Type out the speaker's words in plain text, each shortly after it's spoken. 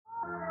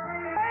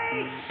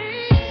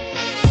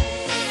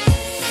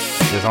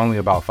There's only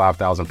about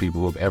 5,000 people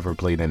who have ever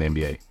played in the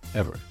NBA,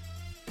 ever.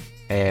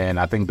 And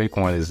I think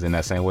Bitcoin is in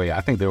that same way.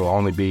 I think there will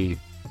only be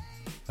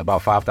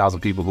about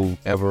 5,000 people who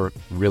ever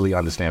really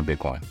understand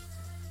Bitcoin.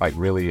 Like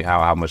really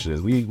how much it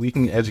is. We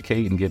can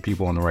educate and get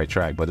people on the right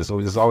track, but there's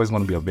always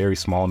going to be a very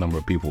small number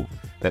of people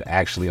that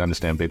actually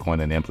understand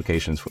Bitcoin and the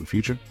implications for the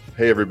future.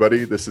 Hey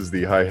everybody, this is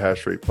the High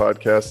Hash Rate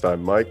Podcast.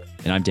 I'm Mike.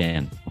 And I'm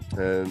Dan.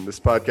 And this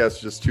podcast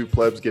is just two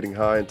plebs getting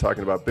high and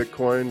talking about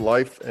Bitcoin,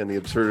 life, and the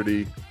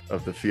absurdity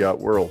of the fiat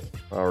world.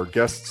 Our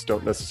guests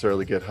don't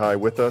necessarily get high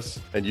with us,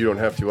 and you don't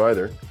have to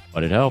either.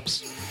 But it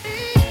helps.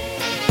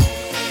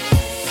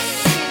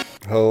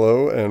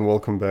 Hello, and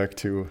welcome back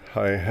to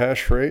High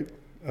Hash Rate,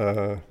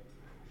 the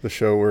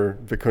show where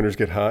Bitcoiners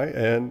get high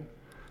and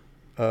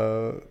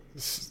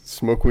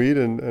smoke weed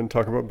and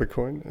talk about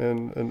Bitcoin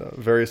and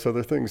various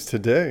other things.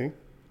 Today,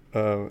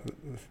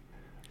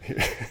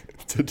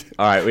 today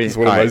all right.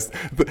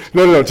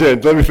 No,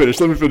 Jan, let me finish,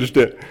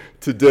 Dan.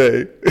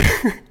 Today,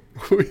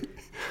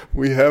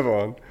 we have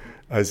on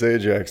Isaiah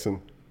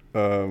Jackson,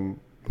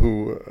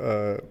 who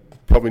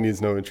probably needs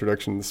no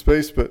introduction in the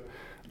space, but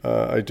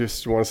I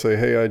just want to say,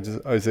 hey,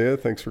 Isaiah,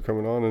 thanks for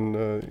coming on,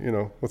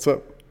 and what's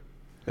up?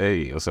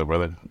 Hey, what's up,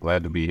 brother?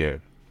 Glad to be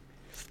here.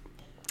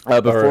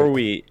 Before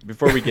we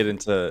get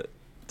into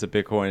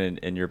Bitcoin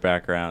and your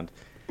background,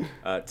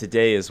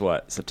 today is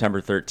what?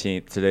 September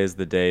 13th. Today is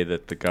the day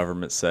that the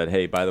government said,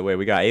 hey, by the way,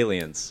 we got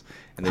aliens,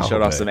 and they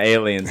showed off some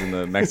aliens in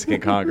the Mexican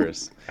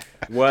Congress.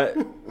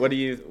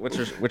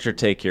 What's your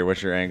take here?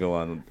 What's your angle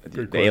on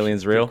the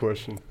aliens real? Good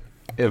question.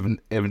 If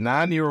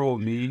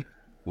 9-year-old me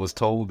was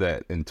told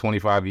that in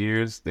 25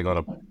 years they're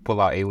gonna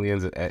pull out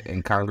aliens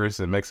in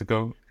Congress in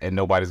Mexico and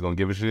nobody's gonna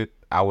give a shit,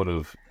 I would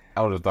have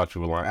thought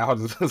you were lying. I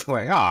was just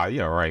like,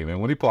 yeah, right, man.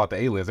 When they pull out the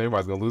aliens,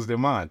 everybody's gonna lose their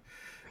mind.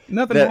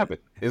 Nothing happened.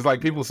 It's like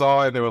people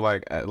saw it, they were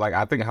like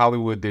I think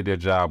Hollywood did their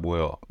job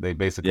well. They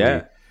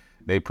basically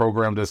they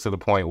programmed us to the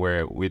point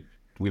where we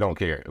don't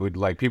care.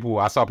 Like people,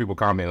 I saw people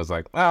comment, it was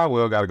like,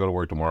 well, gotta go to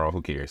work tomorrow.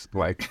 Who cares?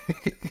 Like,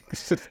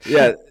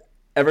 yeah.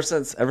 Ever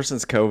since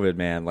COVID,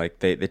 man, like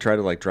they try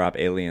to like drop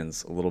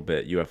aliens a little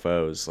bit,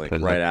 UFOs, like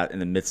right out in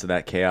the midst of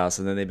that chaos,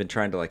 and then they've been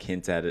trying to like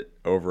hint at it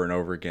over and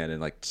over again, and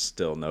like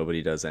still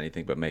nobody does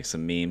anything but make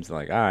some memes.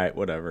 Like, all right,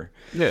 whatever.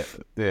 Yeah,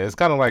 it's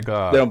kind of like they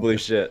don't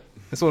believe shit.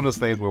 It's one of those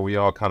things where we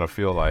all kind of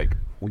feel like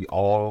we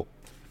all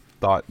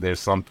thought there's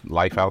some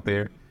life out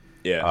there.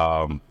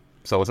 Yeah.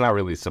 So it's not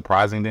really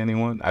surprising to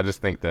anyone. I just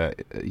think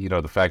that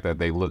the fact that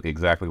they look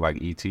exactly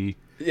like ET.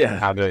 Yeah,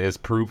 how there is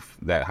proof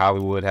that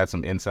Hollywood had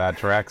some inside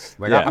tracks.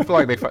 Like I feel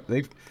like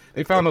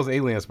they found those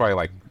aliens probably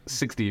like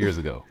 60 years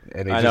ago,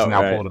 and they just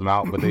pulled them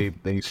out. But they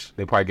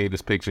probably gave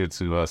this picture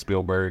to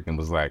Spielberg and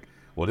was like,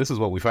 "Well, this is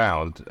what we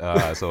found.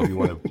 So if you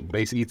want to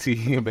base ET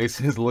and base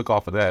his look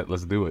off of that,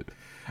 let's do it."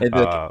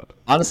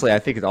 Honestly, I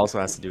think it also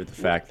has to do with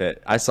the fact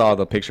that I saw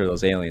the picture of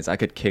those aliens. I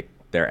could kick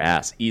their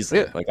ass easily.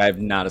 Yeah. Like I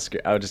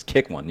would just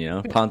kick one,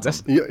 punt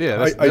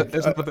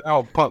them.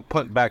 I'll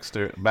punt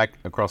Baxter back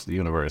across the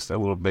universe. That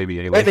little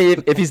baby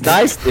alien. If he's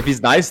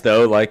nice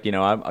though, like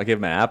I'll give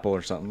him an apple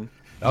or something.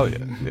 Oh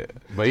yeah.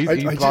 But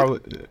he's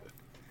probably.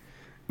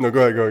 No,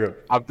 go ahead.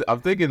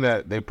 I'm thinking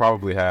that they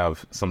probably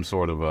have some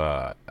sort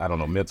of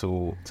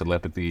mental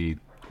telepathy,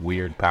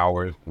 weird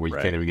power where you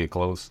can't even get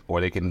close, or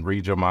they can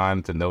read your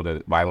mind to know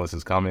that violence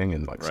is coming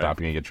and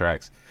stop you in your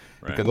tracks.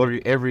 Right. Because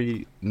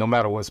every no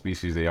matter what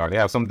species they are, they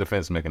have some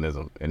defense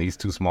mechanism, and he's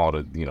too small to,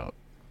 of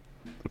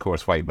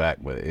course, fight back.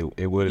 But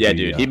it would. Yeah,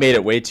 dude, he made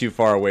it way too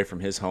far away from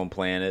his home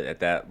planet at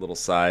that little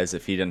size.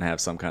 If he didn't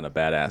have some kind of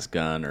badass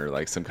gun or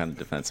like some kind of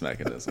defense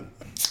mechanism.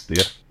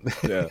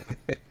 Yeah.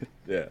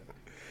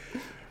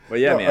 But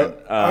yeah, man.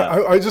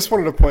 I just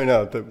wanted to point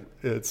out that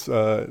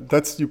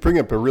it's you bring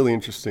up a really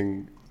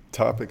interesting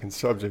topic and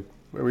subject.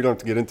 We don't have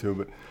to get into it,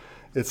 but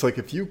it's like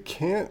if you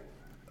can't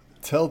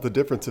tell the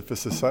difference, if a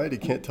society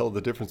can't tell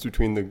the difference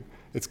between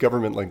its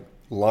government like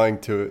lying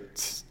to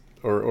it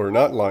or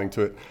not lying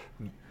to it,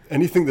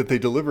 anything that they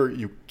deliver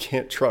you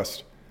can't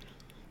trust.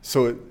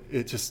 So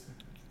it's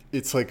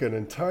like an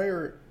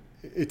entire,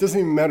 it doesn't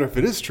even matter if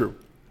it is true.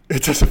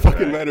 It doesn't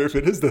fucking matter if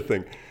it is the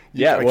thing.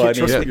 I can't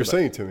trust what you're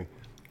saying to me.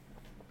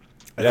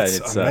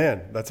 That's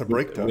a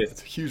breakdown.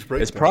 It's a huge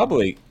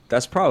breakdown.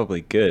 That's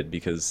probably good,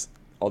 because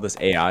all this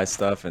AI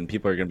stuff, and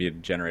people are going to be able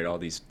to generate all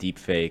these deep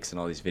fakes and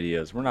all these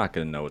videos. We're not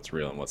going to know what's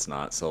real and what's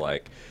not. So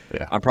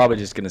I'm probably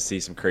just going to see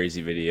some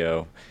crazy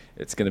video.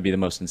 It's going to be the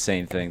most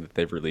insane thing that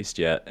they've released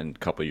yet. In a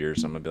couple of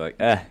years, I'm going to be like,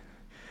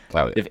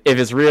 if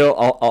it's real,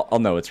 I'll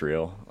know it's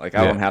real. Like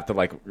I don't have to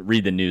like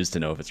read the news to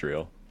know if it's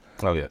real.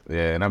 Oh yeah.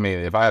 And I mean,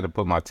 if I had to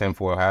put my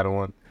tinfoil hat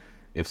on,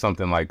 if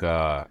something like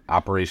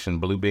Operation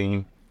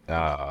Bluebeam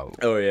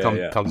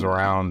comes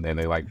around and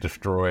they like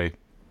destroy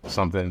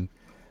something,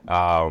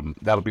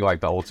 that'll be like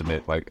the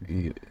ultimate, like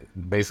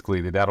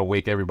basically that'll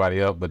wake everybody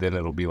up, but then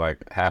it'll be like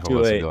half of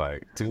us will be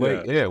like, too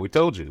late. Yeah, we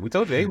told you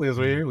aliens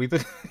were here. We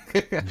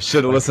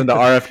should have listened to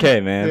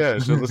RFK, man. Yeah,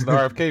 should have listened to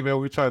RFK, man.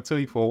 We tried to tell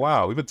you for a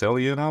while. We've been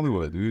telling you in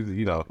Hollywood,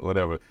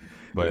 whatever.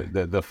 But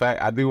the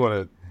fact, I do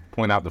want to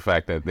point out the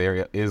fact that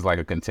there is like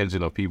a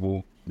contingent of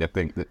people that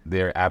think that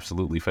they're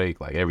absolutely fake.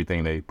 Like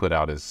everything they put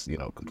out is,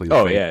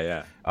 completely fake.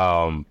 Yeah.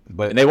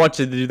 But And they want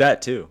you to do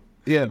that too.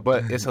 Yeah,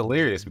 but it's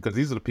hilarious because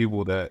these are the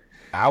people that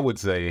I would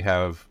say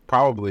have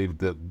probably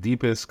the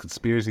deepest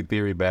conspiracy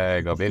theory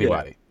bag of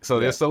anybody. So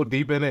they're so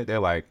deep in it, they're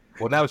like,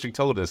 well, now that you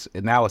told us,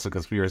 and now it's a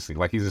conspiracy.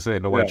 Like he just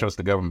said, nobody trusts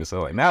the government.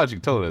 So like, now that you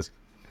told us,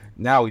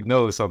 now we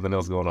know there's something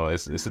else going on.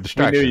 It's a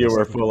distraction. We knew you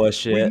were full of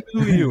shit.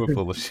 We knew you were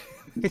full of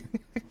shit.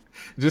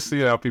 Just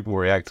seeing how people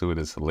react to it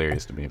is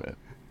hilarious to me, man.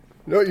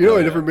 No,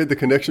 I never made the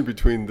connection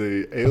between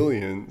the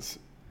aliens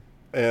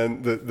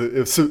and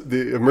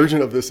the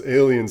emergence of this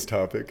aliens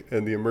topic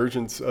and the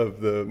emergence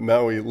of the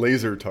Maui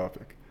laser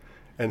topic,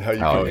 and how you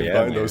can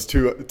combine those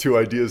two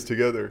ideas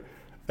together,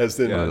 as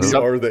then we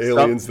are the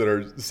aliens that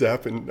are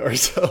zapping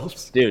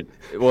ourselves. Dude,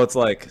 well, it's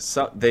like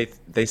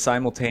they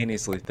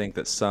simultaneously think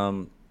that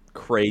some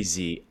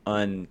crazy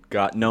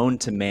known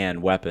to man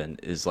weapon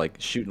is like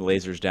shooting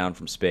lasers down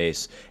from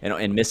space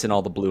and missing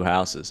all the blue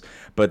houses,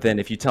 but then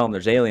if you tell them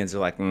there's aliens, they're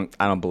like,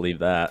 I don't believe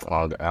that.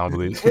 I don't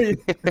believe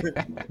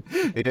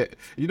it.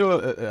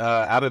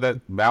 Out of that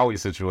Maui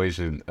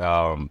situation,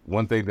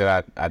 one thing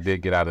that I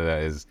did get out of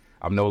that is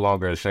I'm no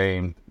longer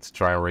ashamed to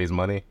try and raise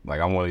money.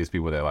 Like I'm one of these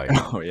people that like,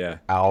 I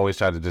always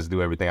try to just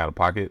do everything out of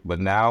pocket, but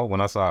now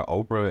when I saw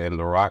Oprah and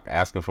The Rock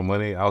asking for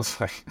money, I was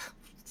like,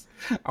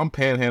 I'm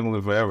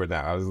panhandling forever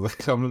now. I was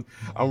like, I'm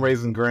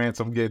raising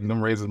grants.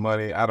 I'm raising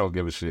money. I don't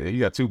give a shit.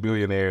 You got 2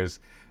 billionaires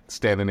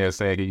standing there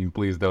saying, "Can you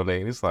please donate?"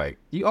 And it's like,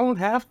 you own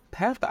half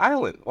the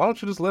island. Why don't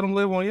you just let them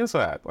live on your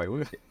side? Like,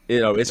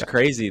 it's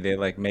crazy. They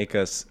like make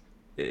us.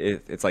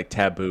 It's like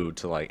taboo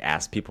to like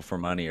ask people for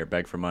money or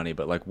beg for money.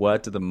 But like,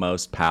 what do the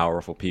most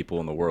powerful people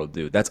in the world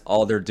do? That's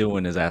all they're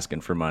doing is asking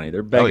for money.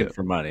 They're begging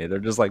for money. They're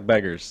just like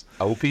beggars.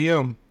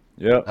 OPM.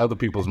 Yeah, other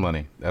people's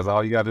money. That's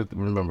all you got to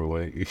remember.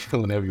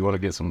 Whenever you want to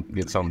get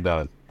something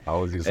done,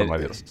 always use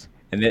somebody else's.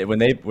 And when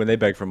they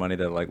beg for money,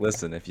 they're like,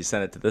 "Listen, if you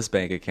send it to this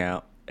bank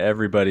account,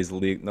 nobody's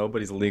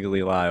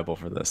legally liable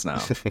for this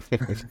now."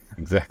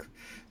 Exactly.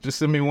 Just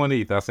send me 1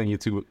 ETH. I'll send you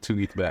two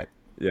ETH back.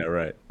 Yeah,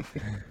 right.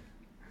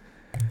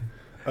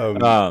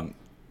 You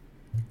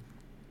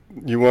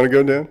want to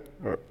go down?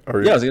 I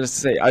was going to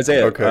say,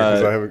 Isaiah. Okay,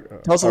 because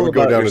tell us a little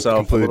go about down yourself. a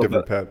completely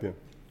different path. Yeah.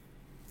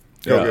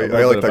 Okay,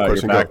 I like that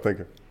question. Go. Thank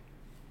you.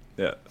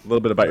 Yeah, a little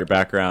bit about your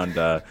background.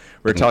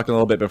 We were talking a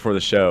little bit before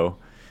the show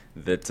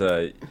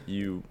that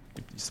you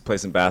used to play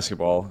some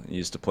basketball. You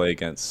used to play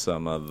against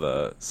some of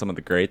the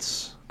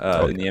greats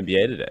in the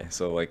NBA today.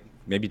 So, like,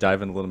 maybe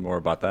dive in a little more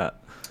about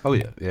that. Oh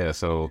yeah.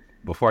 So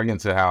before I get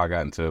into how I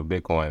got into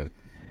Bitcoin,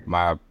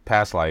 my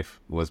past life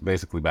was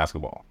basically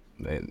basketball.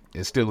 And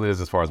it still is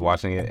as far as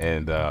watching it.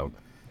 And can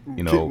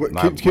you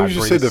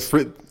just say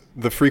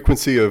the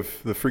frequency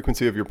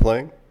of your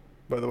playing,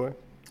 by the way?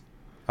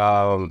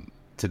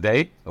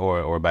 Today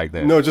or back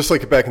then? No, just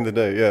like back in the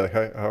day.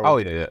 Yeah. Oh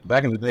yeah.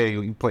 Back in the day,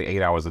 you play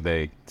 8 hours a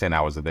day, 10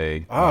 hours a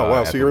day. Oh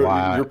wow! So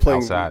you're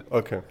playing outside.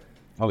 Okay.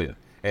 Oh yeah.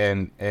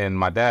 And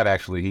my dad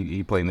actually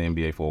he played in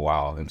the NBA for a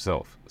while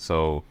himself.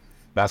 So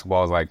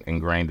basketball is like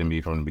ingrained in me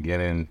from the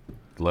beginning.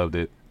 Loved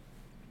it.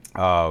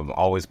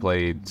 Always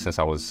played since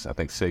I was, I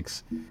think,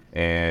 6,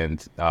 and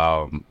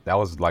that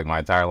was like my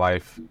entire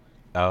life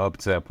up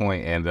to that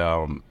point. And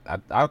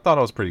I thought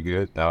I was pretty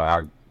good.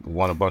 I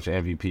won a bunch of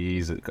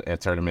MVPs at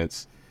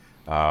tournaments.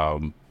 I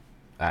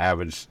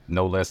averaged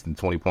no less than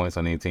 20 points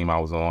on any team I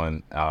was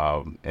on.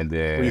 And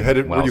then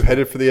were you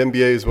headed for the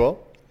NBA as well?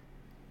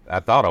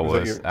 I thought I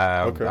was.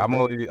 Okay.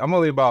 I'm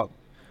only about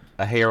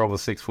a hair over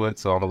 6 foot,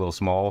 so I'm a little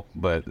small.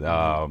 But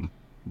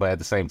at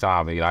the same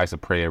time, I used to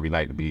pray every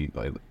night to be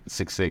like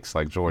 6'6",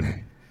 like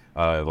Jordan,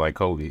 like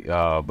Kobe.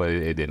 But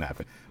it didn't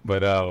happen.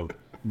 But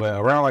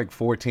around like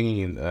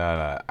 14,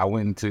 I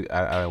went to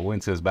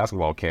this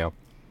basketball camp.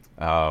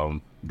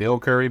 Dale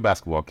Curry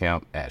basketball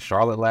camp at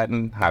Charlotte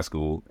Latin High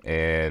School,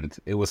 and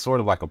it was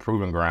sort of like a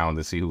proving ground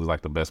to see who was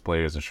like the best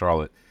players in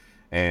Charlotte.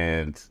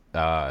 And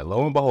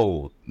lo and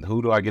behold,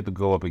 who do I get to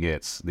go up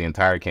against the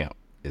entire camp?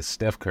 It's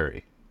Steph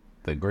Curry,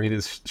 the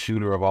greatest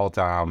shooter of all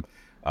time.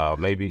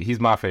 Maybe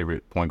he's my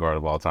favorite point guard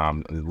of all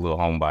time. A little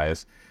home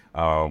bias,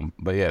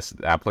 but yes,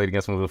 I played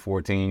against him when I was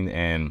 14,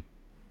 and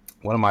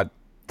one of my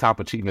top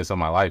achievements of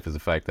my life is the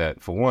fact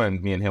that, for one,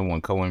 me and him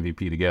won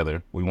co-MVP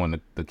together. We won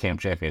the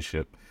camp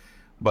championship.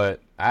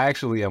 But I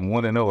actually am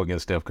 1-0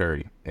 against Steph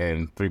Curry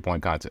in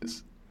 3-point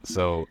contests.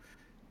 So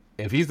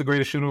if he's the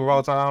greatest shooter of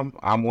all time,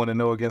 I'm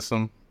 1-0 against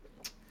him.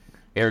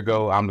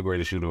 Ergo, I'm the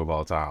greatest shooter of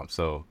all time.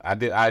 So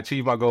I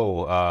achieved my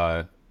goal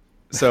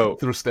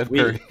through Steph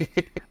Curry.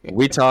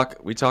 we talk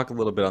a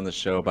little bit on the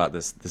show about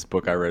this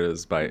book I read.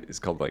 It's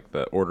called like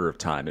The Order of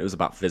Time. It was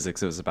about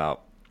physics. It was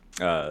about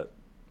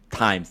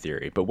time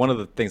theory. But one of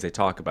the things they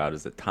talk about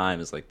is that time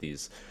is like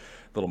these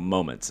little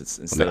moments. It's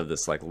instead of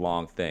this like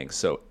long thing.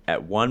 So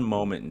at one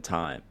moment in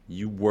time,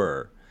 you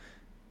were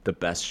the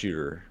best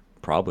shooter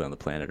probably on the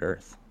planet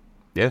Earth.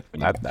 Yeah,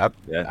 I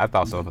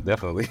thought so,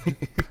 definitely.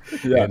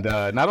 Yeah. And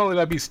not only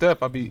did I beat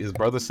Steph, I beat his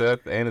brother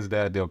Seth and his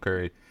dad Dale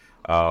Curry.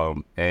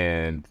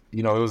 And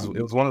it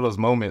was one of those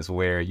moments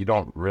where you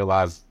don't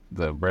realize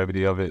the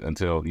brevity of it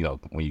until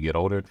when you get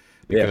older,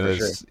 Yeah, for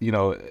sure.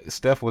 because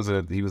Steph was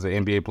he was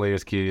an NBA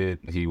player's kid.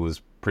 He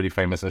was pretty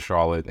famous in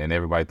Charlotte, and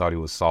everybody thought he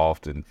was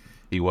soft, and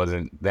he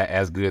wasn't that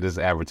as good as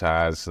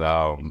advertised.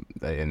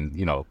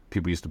 And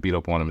people used to beat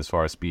up on him as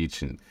far as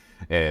speech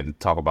and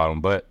talk about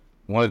him. But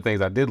one of the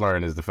things I did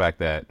learn is the fact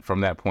that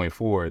from that point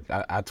forward,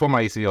 I tore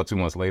my ACL 2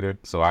 months later,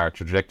 so our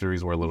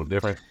trajectories were a little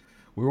different.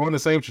 We were on the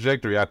same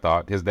trajectory, I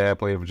thought. His dad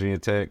played at Virginia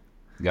Tech,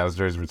 got his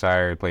jersey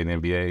retired, played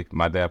in the NBA.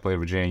 My dad played at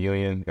Virginia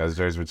Union, got his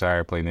jersey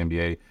retired, played in the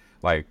NBA.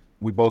 Like,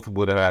 we both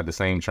would have had the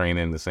same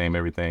training, the same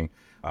everything.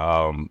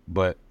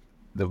 But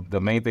the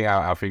main thing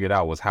I figured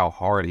out was how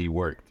hard he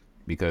worked,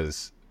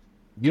 because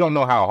you don't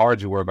know how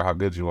hard you work or how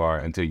good you are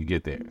until you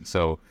get there.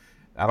 So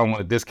I don't want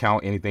to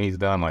discount anything he's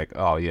done. Like,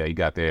 oh yeah, he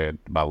got there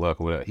by luck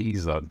or whatever.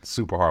 He's a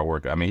super hard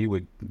worker. I mean, he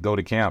would go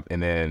to camp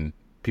and then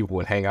people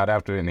would hang out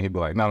after, and he'd be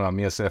like, no,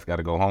 me and Seth got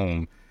to go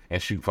home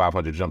and shoot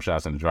 500 jump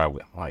shots in the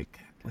driveway. I'm like,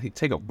 hey,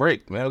 take a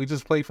break, man. We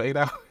just played for 8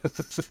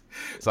 hours.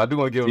 So I do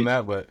want to give him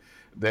that, but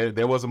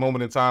there was a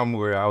moment in time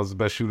where I was the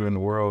best shooter in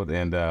the world,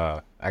 and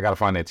I got to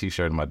find that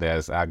T-shirt of my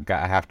dad's. I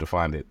have to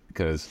find it,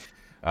 because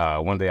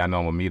one day I know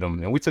I'm going to meet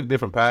him. And we took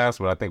different paths,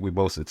 but I think we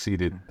both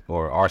succeeded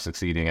or are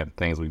succeeding at the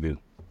things we do.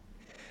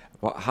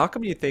 Well, how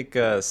come you think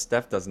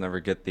Steph doesn't ever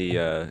get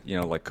the,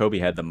 like Kobe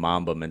had the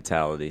Mamba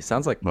mentality?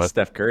 Sounds like But,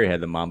 Steph Curry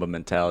had the Mamba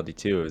mentality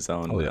too, his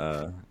oh, own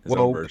yeah. his own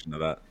Well, version of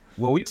that.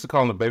 Well, we used to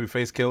call him the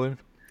babyface killer,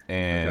 Okay.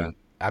 and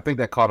I think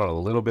that caught on a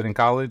little bit in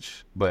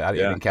college, but it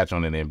Yeah. didn't catch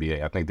on in the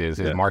NBA. I think his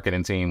Yeah.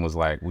 marketing team was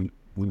like, we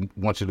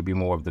want you to be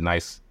more of the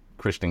nice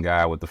Christian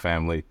guy with the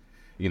family,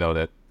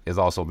 that is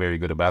also very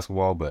good at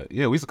basketball. But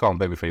yeah, we used to call him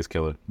babyface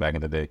killer back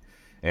in the day.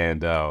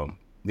 And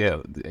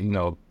yeah,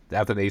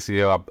 after the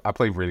ACL, I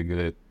played really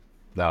good.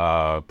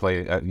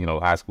 Played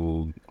high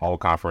school all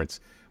conference,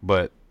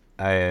 but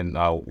and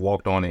I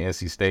walked on to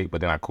NC State,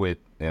 but then I quit,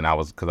 and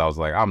because I was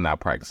like, I'm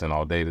not practicing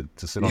all day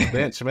to sit on the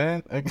bench,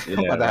 man. I'm Yeah,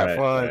 about to have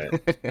right, fun.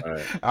 right,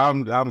 right.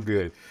 I'm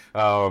good.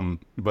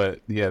 But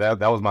yeah,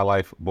 that was my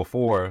life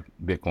before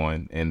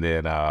Bitcoin, and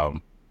then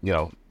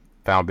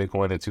found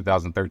Bitcoin in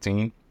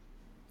 2013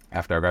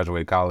 after I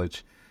graduated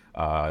college.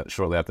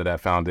 Shortly after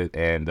that, found it,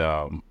 and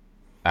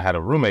I had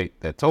a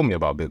roommate that told me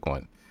about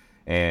Bitcoin,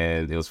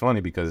 and it was funny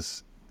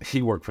because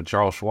he worked for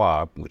Charles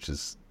Schwab, which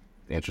is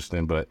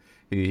interesting, but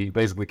he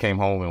basically came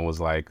home and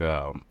was like,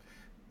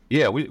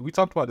 yeah, we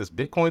talked about this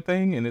Bitcoin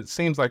thing, and it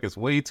seems like it's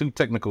way too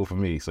technical for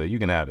me, so you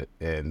can have it,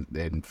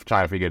 and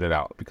try and figure it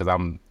out, because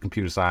I'm a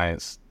computer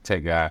science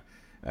tech guy.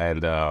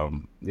 And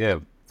yeah,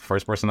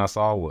 first person I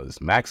saw was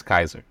Max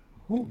Kaiser.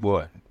 Ooh,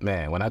 boy,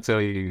 man, when I tell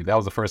you, that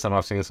was the first time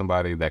I've seen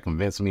somebody that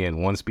convinced me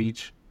in one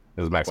speech, it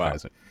was Max Wow.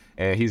 Kaiser.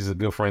 And he's a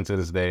good friend to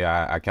this day.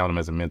 I count him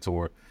as a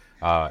mentor.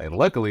 And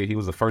luckily, he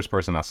was the first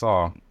person I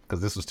saw, because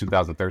this was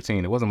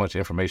 2013. There wasn't much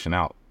information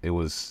out. It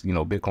was,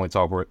 Bitcoin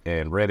Talk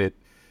and Reddit,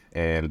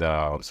 and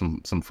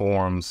some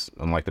forums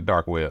on like the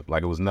dark web.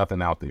 Like, it was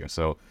nothing out there.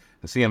 So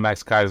seeing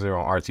Max Kaiser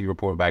on RT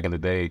Report back in the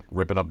day,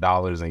 ripping up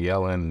dollars and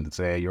yelling and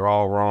saying, you're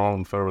all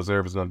wrong, the Federal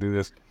Reserve is going to do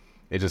this,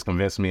 it just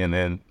convinced me. And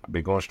then I've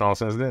been going strong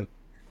since then.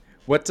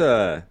 What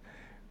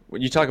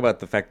when you talk about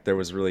the fact that there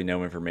was really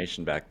no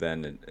information back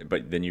then,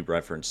 but then you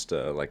referenced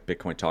like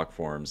Bitcoin Talk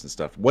forums and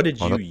stuff. What did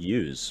you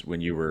use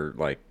when you were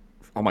like,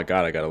 oh my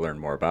God, I got to learn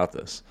more about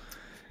this?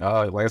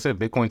 Like I said,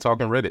 Bitcoin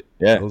Talk and Reddit.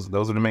 Yeah.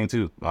 Those are the main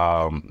two.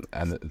 And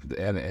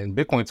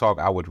Bitcoin Talk,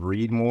 I would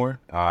read more.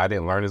 I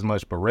didn't learn as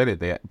much, but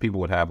Reddit, people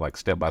would have like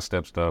step by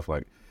step stuff.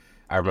 Like,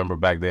 I remember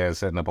back then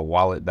setting up a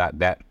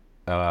wallet.dat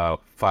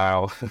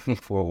file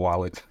for a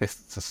wallet.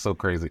 It's just so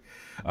crazy.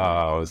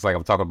 It's like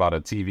I'm talking about a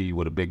TV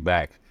with a big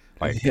back.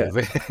 Like, Yeah.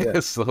 Yeah.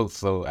 it's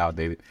so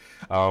outdated.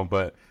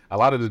 But a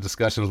lot of the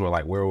discussions were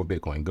like, where would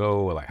Bitcoin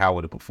go? Or like, how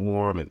would it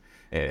perform?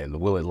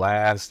 And will it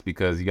last?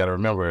 Because you got to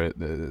remember,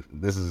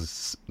 this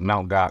is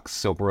Mount Gox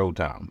Silk Road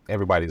time.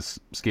 Everybody's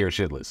scared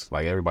shitless.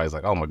 Like, everybody's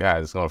like, oh my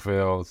God, it's going to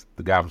fail. It's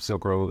the guy from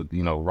Silk Road,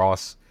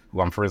 Ross,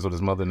 who I'm friends with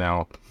his mother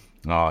now,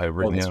 had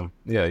written him.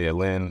 Yeah,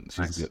 Lynn, she's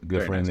Nice. a good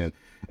Very friend. nice.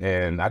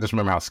 And I just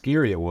remember how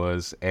scary it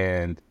was.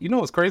 And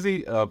what's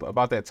crazy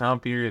about that time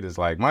period is,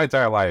 like, my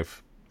entire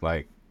life,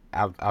 like,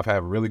 I've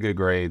had really good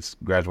grades,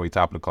 graduate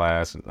top of the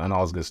class, and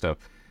all this good stuff.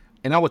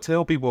 And I would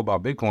tell people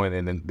about Bitcoin,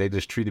 and then they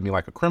just treated me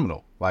like a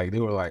criminal. Like, they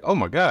were like, "Oh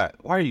my God,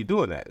 why are you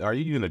doing that? Are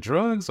you into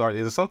drugs? Or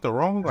is there something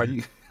wrong? Are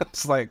you?"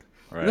 It's like,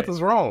 Right.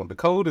 nothing's wrong. The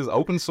code is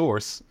open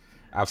source.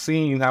 I've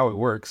seen how it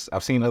works.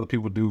 I've seen other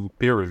people do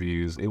peer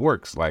reviews. It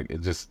works. Like,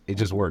 it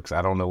just works.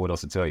 I don't know what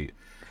else to tell you.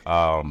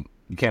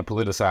 You can't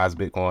politicize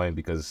Bitcoin,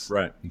 because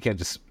Right. you can't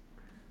just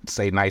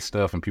say nice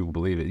stuff and people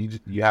believe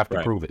it. You have to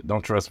Right. prove it.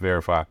 Don't trust,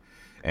 verify.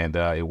 And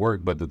it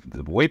worked. But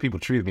the way people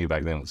treated me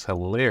back then was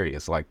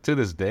hilarious. Like, to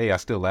this day, I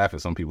still laugh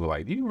at some people.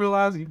 Like, do you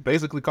realize you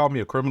basically called me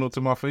a criminal to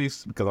my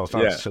face because I was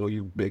trying to Yeah. show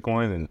you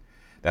Bitcoin? And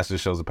that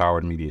just shows the power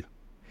of the media.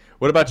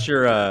 What about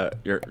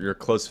your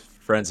close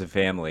friends and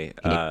family?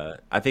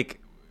 I think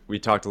we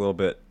talked a little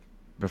bit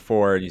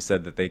before, and you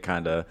said that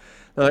they're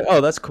like,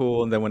 oh, that's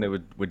cool. And then when it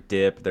would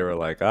dip, they were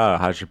like, oh,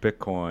 how's your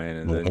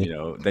Bitcoin? And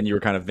then, then you were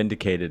kind of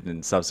vindicated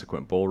in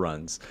subsequent bull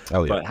runs.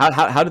 Oh yeah. But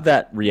how did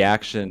that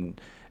reaction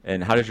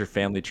and how did your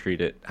family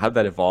treat it? How did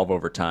that evolve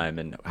over time?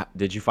 And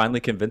did you finally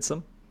convince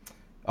them?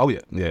 Oh yeah,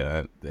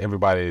 yeah.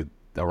 Everybody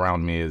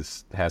around me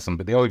has some,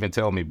 but they'll even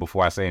tell me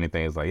before I say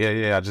anything. It's like,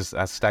 yeah,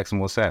 I stacked some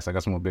more sats. I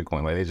got some more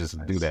Bitcoin. Like they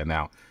just do that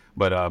now.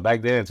 But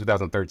back then, in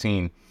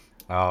 2013,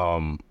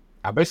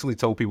 I basically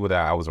told people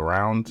that I was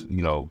around,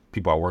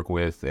 people I work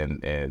with,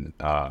 and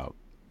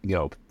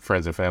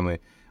friends and family.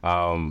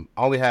 I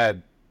only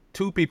had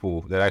 2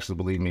 people that actually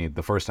believed me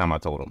the first time I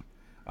told them.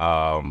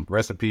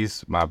 Rest in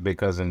peace, my big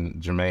cousin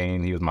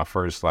Jermaine. He was my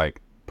first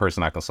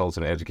person I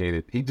consulted and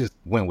educated. He just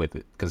went with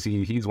it because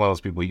he's one of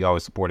those people. He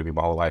always supported me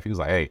my whole life. He was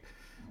like, "Hey,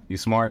 you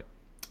smart.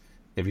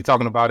 If you're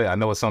talking about it, I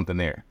know it's something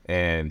there."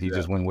 And he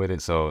just went with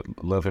it. So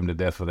love him to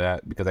death for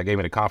that because that gave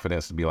me the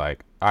confidence to be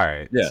like, "All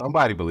right,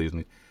 somebody believes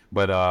me."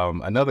 But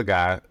another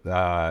guy,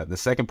 the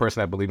second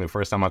person that believed me the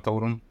first time I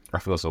told him, I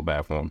feel so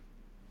bad for him.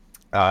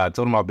 I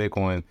told him about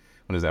Bitcoin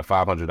when it was at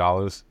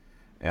 $500.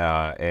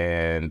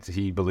 And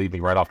he believed me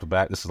right off the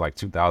bat. This is like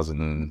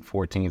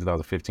 2014,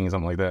 2015,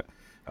 something like that.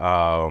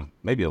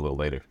 Maybe a little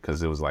later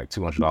because it was like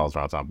 $200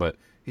 around time. But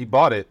he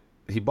bought it.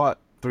 He bought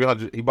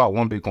 300. He bought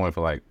one Bitcoin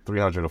for like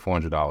 $300 or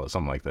 $400,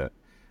 something like that.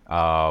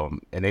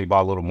 And then he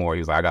bought a little more. He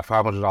was like, I got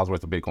 $500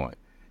 worth of Bitcoin.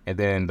 And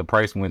then the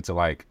price went to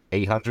like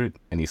 800,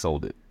 and he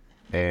sold it.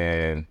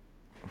 And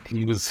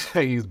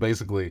he's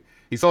basically,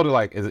 he sold it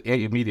like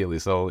immediately.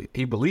 So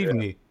he believed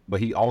me,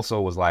 but he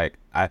also was like,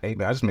 hey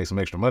man, I just made some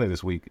extra money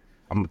this week.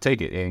 I'm gonna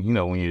take it. And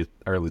when you're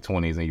early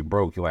 20s and you're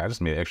broke, you're like, I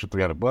just made an extra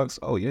 $300.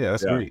 Oh yeah,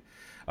 that's great.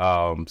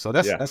 So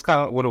that's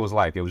kind of what it was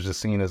like. It was just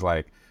seen as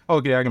like,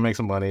 okay, I can make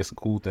some money. It's a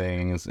cool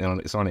thing. It's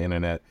on the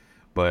internet.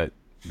 But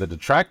the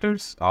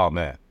detractors, oh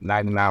man,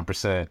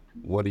 99%.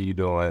 What are you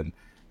doing?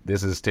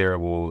 This is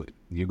terrible.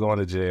 You're going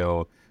to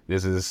jail.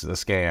 This is a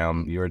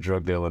scam. You're a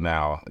drug dealer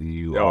now.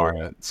 You are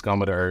a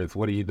scum of the earth.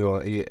 What are you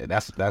doing?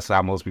 That's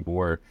how most people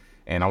were.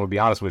 And I'm gonna be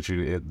honest with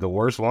you, the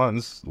worst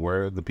ones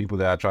were the people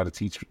that I try to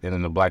teach in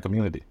the Black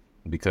community,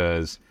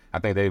 because I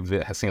think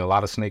they've seen a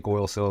lot of snake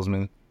oil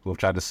salesmen who have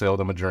tried to sell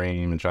them a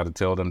dream and try to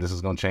tell them this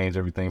is going to change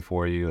everything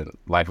for you and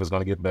life is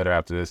going to get better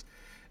after this.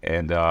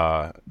 And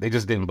they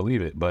just didn't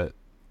believe it. But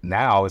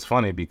now it's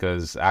funny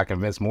because I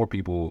convinced more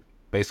people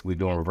basically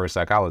doing reverse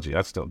psychology.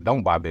 I still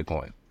don't buy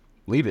Bitcoin.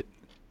 Leave it.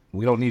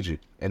 We don't need you.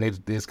 And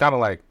it's kind of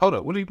like, hold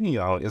up, what do you mean?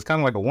 It's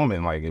kind of like a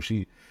woman. Like if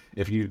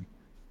you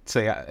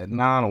say,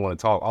 nah, I don't want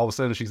to talk, all of a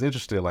sudden she's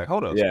interested. Like,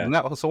 hold up.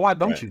 Yeah. So why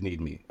don't you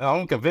need me? I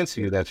don't convince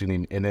you that you need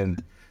me. And then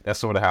that's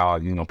sort of how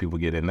people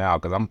get in now,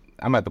 because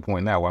I'm at the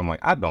point now where I'm like,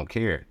 I don't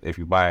care if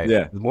you buy it.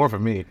 Yeah. It's more for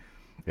me.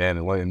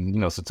 And when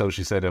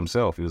Satoshi said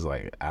himself, he was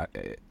like,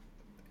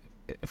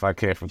 if I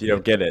care for you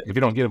don't get it, if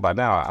you don't get it by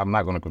now, I'm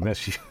not going to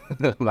convince you.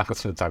 I'm not going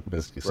to talk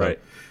convince you. So, right.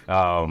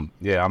 I'm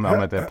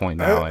at that point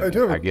now. I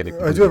get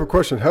it. I do have a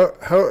question. How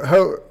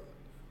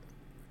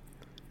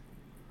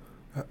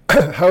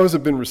has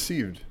it been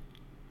received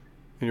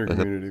in your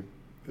community,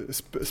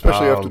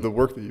 especially after the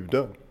work that you've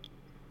done?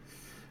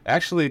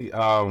 Actually,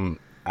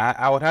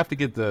 I would have to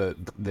get the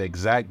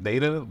exact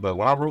data, but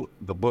when I wrote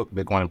the book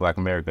Bitcoin in Black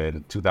America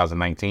in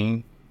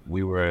 2019,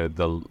 we were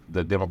the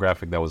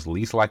demographic that was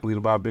least likely to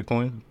buy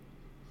Bitcoin.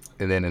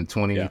 And then in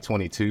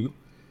 2022,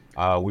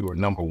 we were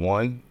number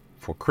 1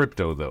 for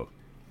crypto, though.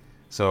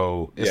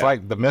 So it's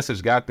like the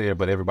message got there,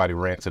 but everybody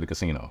ran to the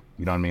casino.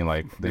 You know what I mean?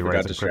 Like they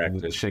ran to the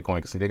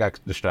shitcoin casino. They got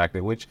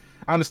distracted, which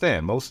I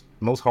understand. Most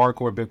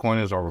hardcore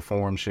Bitcoiners are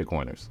reformed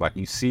shitcoiners. Like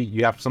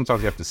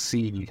sometimes you have to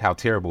see how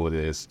terrible it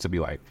is to be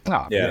like,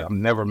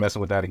 I'm never messing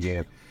with that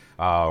again.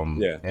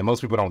 And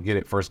most people don't get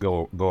it first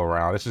go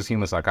around. It's just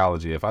human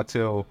psychology. If I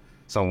tell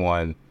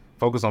someone,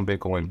 focus on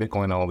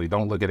Bitcoin only,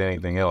 don't look at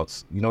anything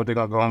else, you know what they're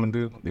gonna go home and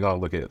do? They're gonna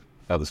look at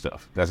other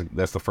stuff.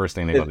 That's the first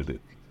thing they're gonna do.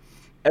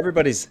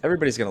 Everybody's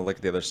gonna look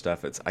at the other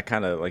stuff. I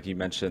kind of, like you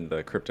mentioned,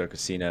 the crypto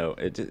casino.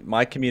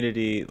 My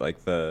community,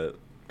 like the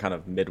kind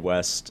of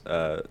Midwest,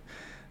 kind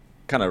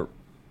of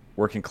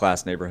working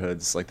class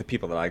neighborhoods, like the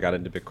people that I got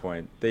into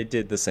Bitcoin, they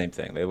did the same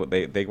thing. They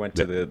went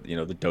to the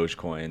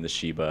Dogecoin, the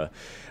Shiba,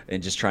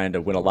 and just trying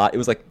to win a lot. It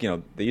was like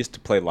they used to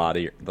play buy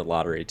the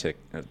lottery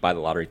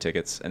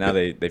tickets, and now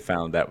they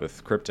found that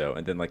with crypto.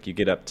 And then like you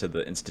get up to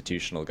the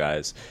institutional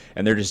guys,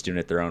 and they're just doing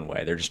it their own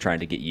way. They're just trying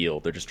to get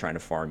yield. They're just trying to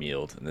farm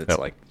yield, and it's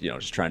like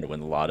just trying to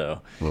win the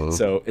lotto. Mm-hmm.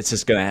 So it's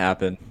just gonna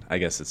happen. I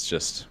guess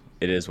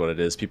it is what it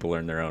is. People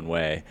learn their own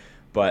way.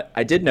 But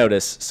I did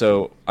notice,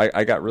 so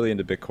I got really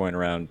into Bitcoin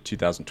around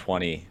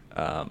 2020,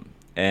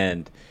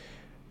 and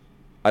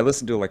I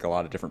listened to like a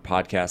lot of different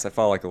podcasts. I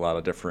follow like a lot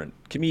of different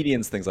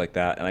comedians, things like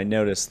that. And I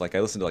noticed, like I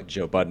listened to like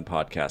Joe Budden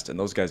podcast, and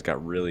those guys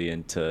got really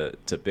into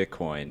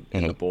Bitcoin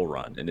in the bull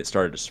run, and it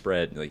started to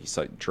spread. Like you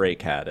saw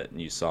Drake had it,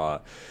 and you saw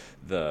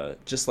the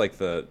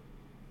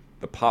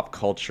pop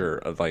culture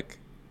of like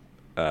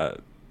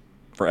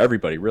for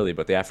everybody really,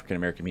 but the African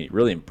American community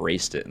really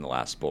embraced it in the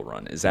last bull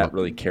run. Is that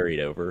really carried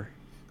over?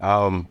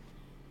 To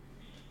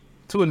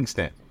an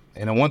extent.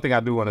 And the one thing I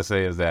do want to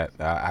say is that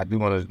I do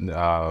want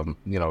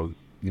to,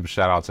 give a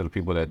shout out to the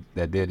people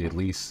that did at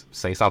least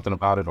say something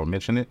about it or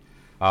mention it.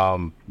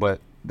 But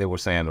they were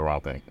saying the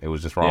wrong thing. It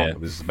was just wrong. Yeah. It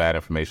was just bad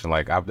information.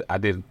 Like I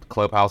did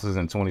clubhouses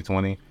in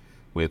 2020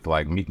 with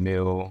like Meek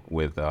Mill,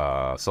 with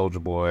Soldier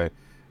Boy,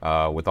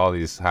 with all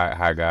these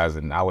high guys,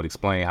 and I would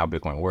explain how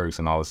Bitcoin works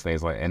and all these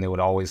things and they would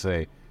always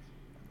say,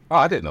 "Oh,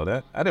 I didn't know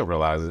that. I didn't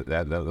realize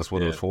that's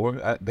what it was for."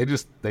 They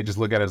just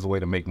look at it as a way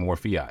to make more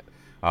fiat.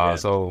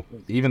 So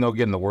even though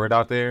getting the word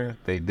out there,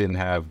 they didn't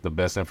have the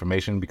best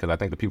information because I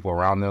think the people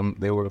around them,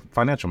 they were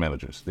financial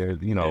managers.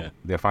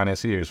 They're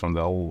financiers from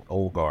the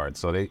old guard.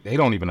 So they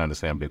don't even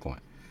understand Bitcoin.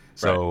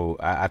 So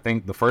I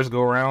think the first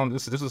go around,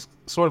 this is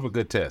sort of a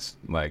good test.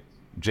 Like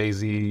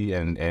Jay-Z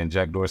and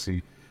Jack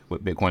Dorsey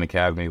with Bitcoin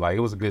Academy, like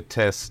it was a good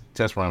test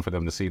run for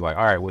them to see like,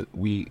 all right,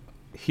 we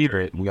hear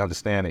it, we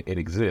understand it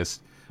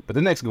exists. But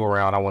the next go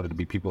around, I wanted to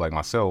be people like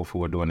myself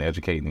who are doing the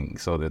educating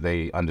so that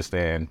they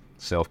understand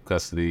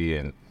self-custody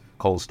and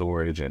cold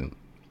storage and,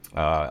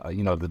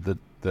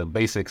 the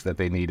basics that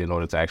they need in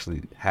order to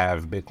actually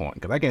have Bitcoin.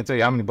 Because I can't tell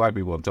you how many black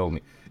people have told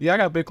me, yeah, I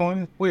got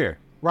Bitcoin. Where?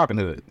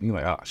 Robinhood. You're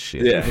like, oh,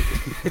 shit.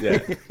 Yeah.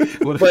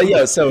 But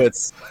yeah, so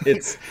it's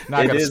now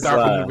I got to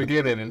start from the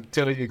beginning and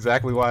tell you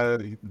exactly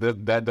why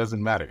that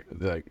doesn't matter.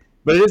 Like,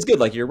 but it is good.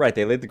 Like, you're right.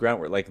 They laid the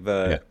groundwork. Like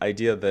the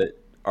idea that,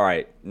 all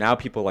right, now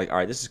people are like, all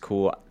right, this is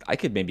cool. I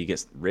could maybe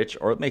get rich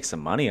or make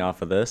some money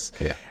off of this.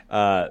 Yeah.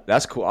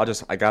 That's cool.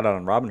 I got it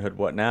on Robinhood.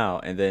 What now?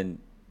 And then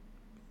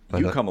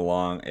you come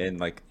along and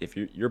like, if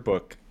your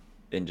book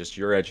and just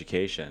your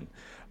education,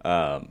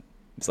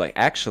 it's like,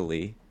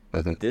 actually,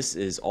 this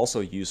is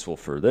also useful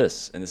for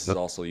this, and this is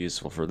also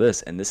useful for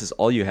this, and this is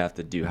all you have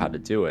to do how to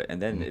do it.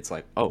 And then it's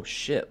like, oh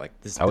shit, like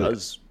this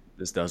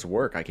does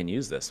work. I can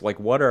use this. Like,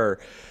 what are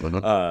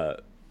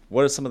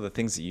some of the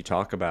things that you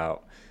talk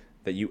about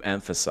that you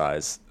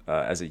emphasize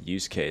as a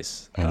use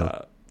case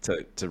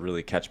to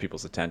really catch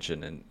people's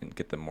attention and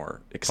get them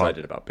more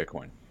excited about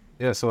Bitcoin?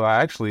 Yeah, so I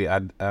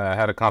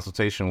had a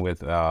consultation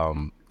with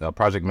a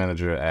project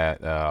manager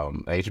at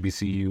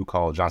HBCU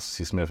called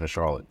Johnson C. Smith in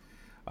Charlotte,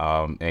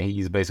 and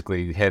he's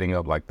basically heading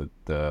up like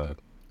the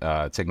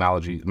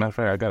technology. Matter of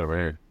fact, I got it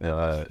right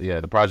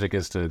here. The project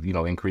is to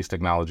increase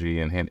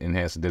technology and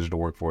enhance the digital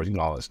workforce,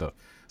 all that stuff.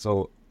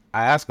 So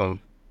I asked him,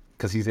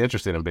 because he's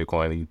interested in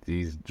Bitcoin.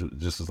 He's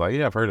just was like,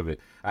 yeah, I've heard of it.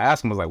 I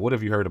asked him, I was like, what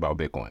have you heard about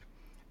Bitcoin?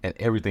 And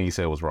everything he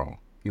said was wrong.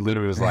 He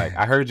literally was like,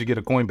 I heard you get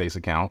a Coinbase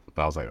account.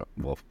 I was like,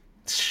 well,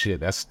 shit,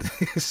 that's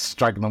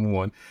strike number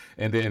one.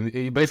 And then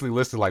he basically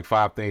listed like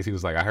 5 things. He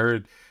was like, I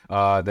heard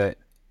that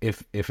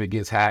if it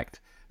gets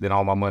hacked, then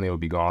all my money will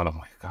be gone. I'm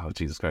like, oh,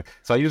 Jesus Christ.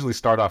 So I usually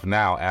start off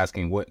now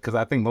asking because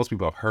I think most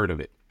people have heard of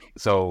it.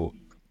 So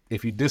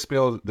if you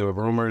dispel the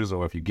rumors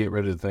or if you get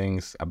rid of the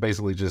things, I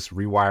basically just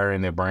rewire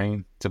in their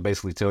brain to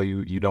basically tell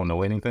you don't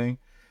know anything.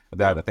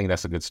 I think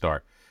that's a good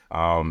start.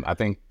 I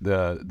think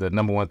the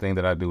number one thing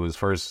that I do is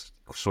first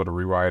sort of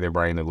rewire their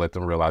brain and let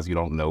them realize you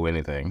don't know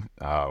anything.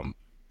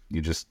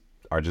 You just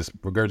are just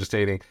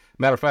regurgitating.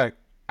 Matter of fact,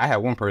 I had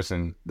one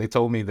person, they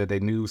told me that they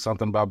knew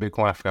something about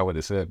Bitcoin. I forgot what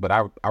they said, but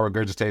I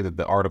regurgitated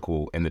the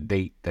article and the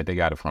date that they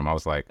got it from. I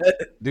was like,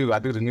 dude, I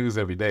do the news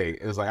every day.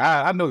 It was like,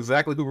 I know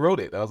exactly who wrote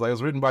it. I was like, it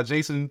was written by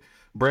Jason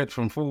Brett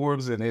from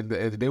Forbes. And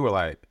they were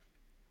like,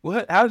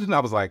 what? How did you know?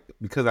 I was like,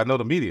 because I know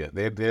the media.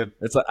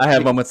 It's like, I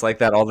have moments like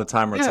that all the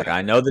time where it's like,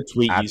 I know the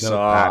tweet you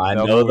saw. I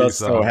know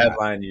the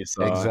headline you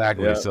saw.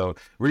 Exactly. Yeah. So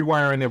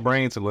rewiring their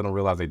brain to let them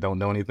realize they don't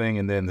know anything.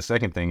 And then the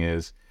second thing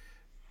is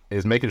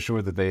making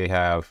sure that they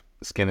have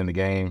skin in the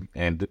game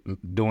and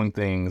doing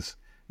things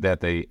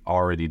that they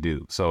already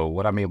do. So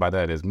what I mean by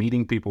that is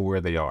meeting people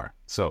where they are.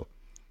 So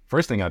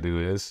first thing I do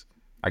is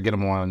I get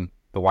them on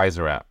the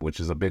Wiser app, which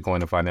is a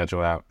Bitcoin and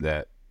financial app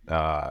that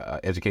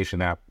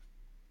education app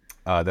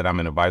that I'm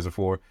an advisor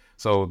for.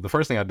 So the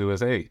first thing I do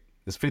is, hey,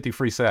 it's 50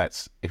 free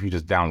sats if you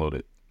just download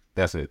it.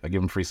 That's it. I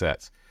give them free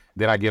sats.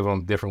 Then I give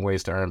them different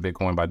ways to earn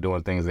Bitcoin by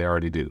doing things they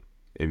already do.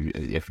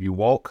 If you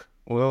walk,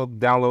 well,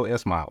 download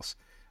S-Miles.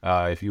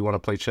 If you want to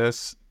play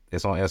chess,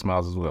 it's on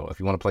S-Miles as well.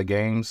 If you want to play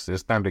games,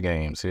 there's Thunder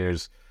Games.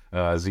 Here's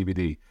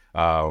ZBD.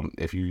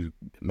 If you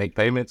make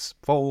payments,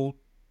 Fold,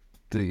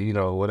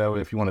 whatever.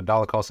 If you want a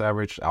dollar cost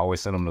average, I always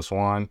send them to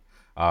Swan.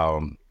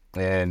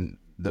 And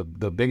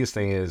the biggest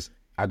thing is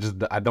I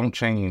don't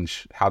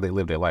change how they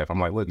live their life. I'm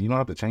like, look, you don't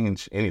have to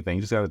change anything.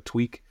 You just got to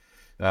tweak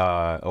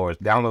or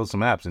download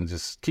some apps and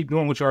just keep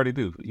doing what you already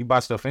do. You buy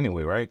stuff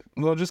anyway, right?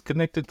 Well, just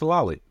connect it to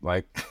Lolly.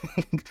 Like,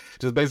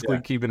 just basically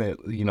keeping it,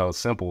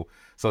 simple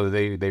so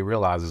that they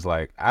realize it's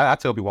like, I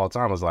tell people all the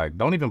time, it's like,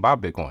 don't even buy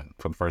Bitcoin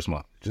for the first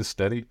month. Just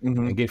study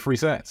and get free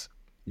sats.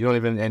 You don't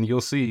even, and you'll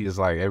see it's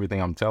like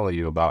everything I'm telling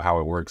you about how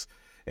it works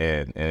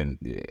and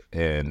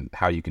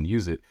how you can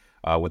use it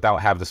without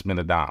having to spend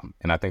a dime.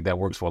 And I think that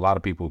works for a lot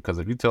of people because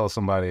if you tell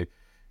somebody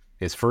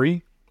it's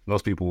free,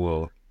 most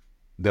people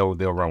they'll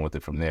run with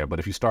it from there. But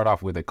if you start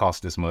off with it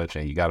costs this much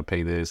and you got to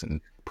pay this and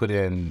put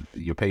in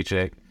your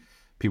paycheck,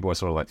 people are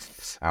sort of like,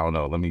 I don't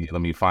know, let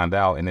me find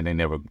out, and then they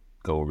never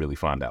go really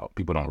find out.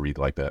 People don't read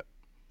like that.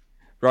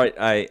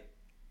 Right.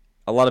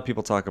 a lot of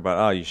people talk about,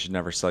 oh, you should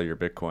never sell your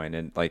Bitcoin,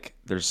 and like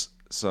there's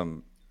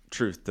some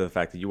truth to the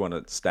fact that you want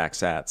to stack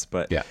Sats.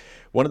 But Yeah.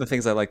 one of the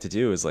things I like to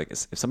do is like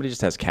if somebody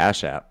just has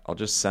Cash App, I'll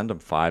just send them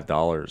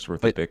 $5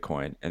 worth of But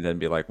Bitcoin, and then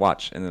be like,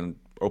 watch, and then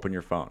open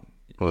your phone.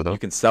 well, You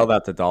can sell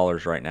that to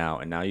dollars right now,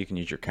 and now you can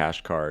use your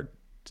Cash Card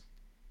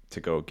to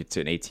go get to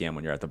an ATM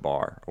when you're at the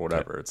bar or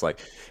whatever. It's like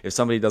if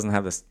somebody doesn't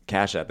have this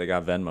Cash App, they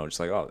got Venmo.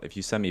 Just like, oh, if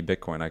you send me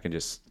Bitcoin, I can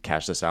just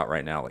cash this out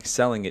right now. Like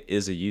selling it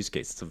is a use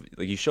case. It's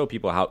like you show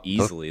people how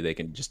easily they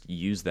can just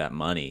use that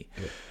money,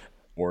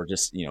 or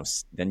just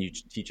then you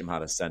teach them how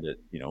to send it.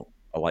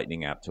 A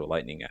Lightning app to a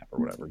Lightning app or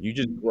whatever. You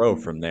just grow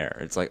from there.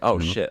 It's like, oh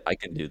mhm. shit, I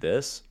can do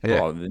this.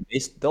 Yeah. Well, then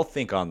they'll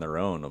think on their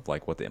own of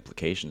like what the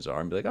implications are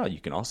and be like, oh, you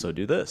can also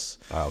do this.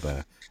 Oh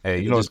man. Hey,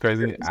 And you it know what's just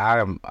crazy? I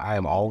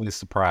am always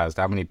surprised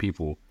how many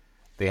people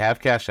they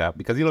have Cash App,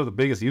 because the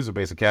biggest user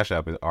base of Cash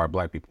App are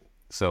black people.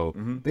 So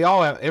they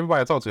all have,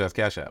 everybody I talk to has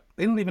Cash App.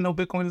 They don't even know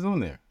Bitcoin is on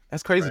there.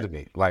 That's crazy to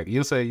me. Like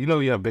you'll say, you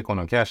have Bitcoin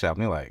on Cash App,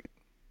 and they're like,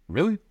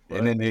 really? What?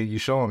 And then you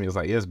show them, it's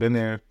like, yeah, it's been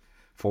there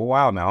for a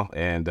while now.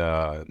 And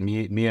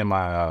me and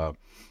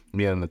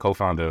the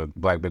co-founder of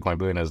Black Bitcoin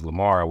Billionaires,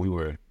 Lamar, we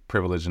were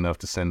privileged enough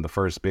to send the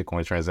first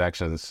Bitcoin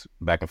transactions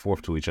back and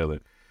forth to each other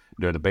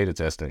during the beta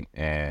testing.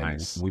 And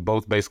Nice. we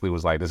both basically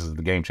was like, this is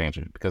the game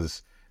changer,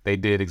 because they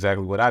did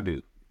exactly what I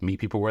do. Meet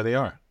people where they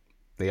are.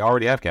 They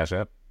already have Cash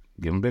App.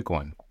 Give them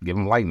Bitcoin. Give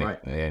them Lightning, Right.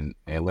 and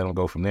let them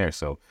go from there.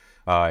 So,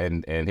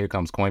 and here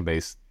comes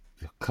Coinbase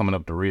coming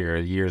up the rear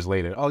years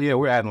later. Oh yeah,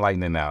 we're adding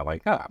Lightning now.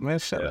 Like, man,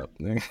 shut up.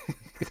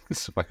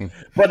 It's fucking.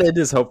 But it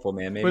is hopeful,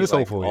 man. But Maybe it's like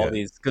hopeful, all yeah.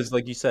 these, because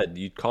like you said,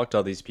 you talk to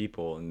all these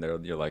people and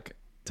you're like,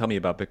 tell me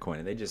about Bitcoin,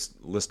 and they just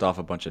list off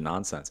a bunch of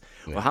nonsense.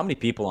 Yeah. Well, how many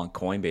people on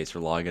Coinbase are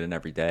logging in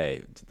every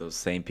day? Those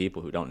same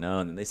people who don't know,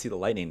 and then they see the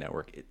Lightning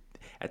Network.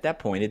 At that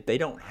point, they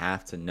don't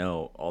have to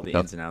know all the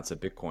Yep. ins and outs of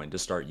Bitcoin to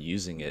start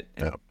using it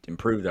and Yep.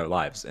 improve their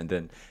lives. And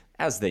then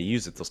as they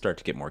use it, they'll start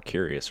to get more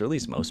curious, or at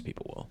least most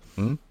people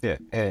will. Mhm. Yeah,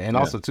 and Yeah.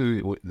 also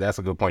too, that's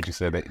a good point you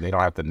said, that they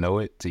don't have to know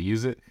it to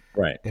use it.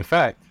 Right. In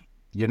fact,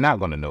 you're not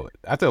going to know it.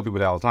 I tell people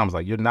that all the time. It's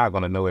like, you're not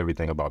going to know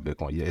everything about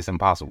Bitcoin. It's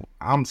impossible.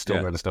 I'm still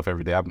Yeah. learning stuff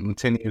every day. I'm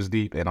 10 years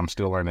deep, and I'm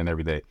still learning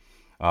every day.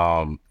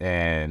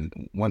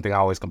 And one thing I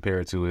always compare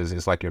it to is,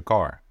 it's like your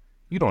car.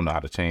 You don't know how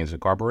to change the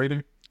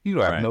carburetor. You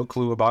don't have Right. no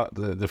clue about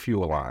the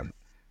fuel line,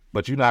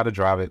 but you know how to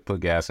drive it, put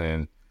gas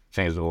in,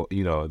 change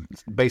the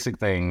basic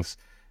things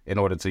in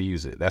order to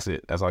use it. That's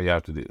it. That's all you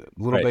have to do.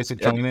 Little Right. basic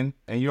Yep. training,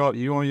 and you're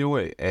on your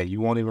way, and you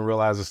won't even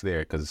realize it's there,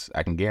 because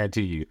I can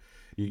guarantee you,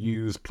 you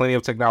use plenty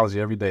of technology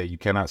every day. You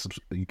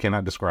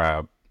cannot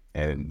describe,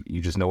 and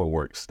you just know it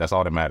works. That's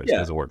all that matters. Yeah.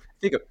 Does it work?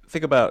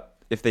 Think about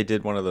if they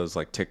did one of those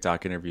like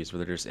TikTok interviews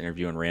where they're just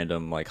interviewing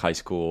random like high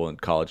school and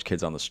college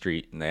kids on the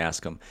street, and they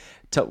ask them,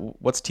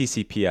 "What's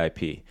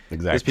TCP/IP?" Those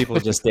Exactly. people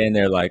just stand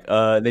there like,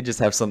 they just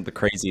have some of the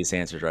craziest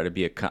answers, right? It'd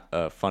be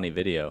a funny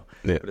video,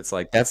 Yeah. but it's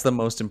like that's the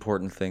most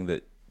important thing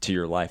that to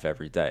your life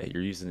every day.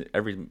 You're using it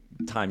every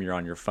time you're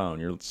on your phone.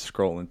 You're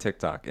scrolling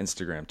TikTok,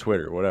 Instagram,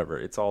 Twitter, whatever.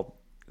 It's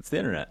the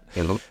internet,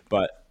 Mhm.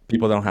 but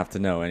people don't have to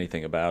know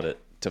anything about it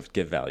to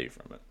get value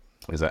from it.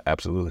 Is that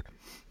absolutely?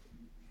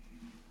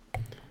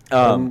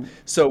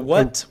 So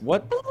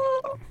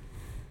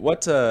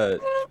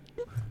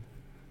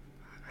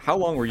how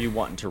long were you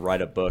wanting to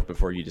write a book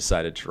before you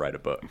decided to write a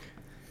book?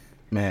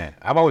 Man,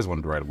 I've always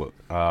wanted to write a book.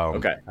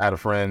 Okay. I had a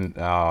friend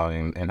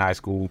in high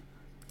school.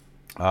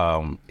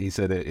 He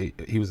said that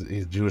he's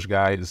a Jewish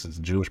guy. This is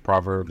a Jewish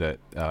proverb that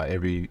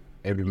every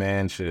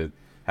man should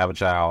have a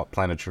child,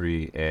 plant a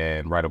tree,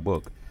 and write a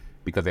book,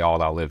 because they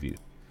all outlive you.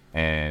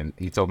 And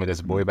he told me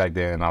this way back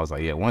then, and I was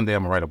like, yeah, one day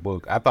I'm gonna write a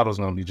book. I thought it was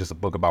gonna be just a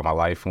book about my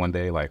life one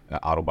day, like an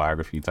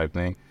autobiography type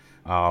thing.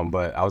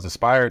 But I was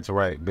inspired to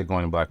write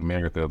Bitcoin in Black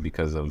America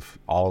because of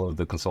all of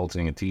the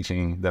consulting and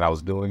teaching that I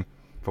was doing.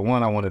 For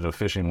one, I wanted an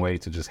efficient way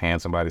to just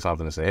hand somebody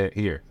something and say, hey,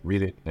 here,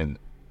 read it, and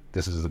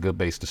this is a good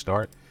base to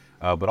start.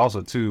 But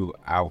also, too,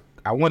 I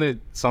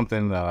wanted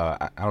something,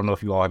 I don't know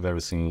if you all have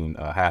ever seen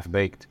Half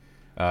Baked.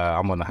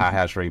 I'm on the High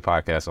Hash Rate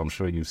podcast, so I'm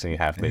sure you've seen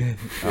Half Baked.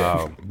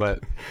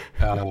 But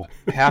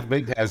Half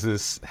Baked has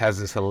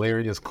this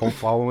hilarious cult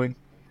following.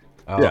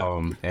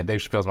 And Dave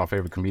Chappelle's my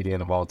favorite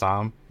comedian of all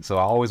time. So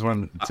I always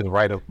wanted to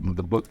write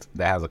the book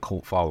that has a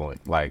cult following.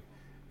 Like,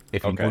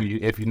 if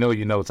you know,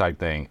 you know type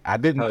thing. I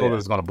didn't know it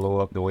was going to blow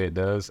up the way it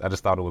does. I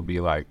just thought it would be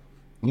like,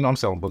 I'm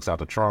selling books out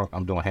the trunk.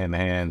 I'm doing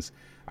hand-to-hands.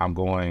 I'm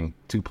going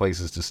to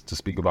places to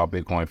speak about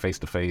Bitcoin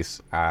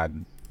face-to-face. I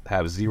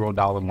have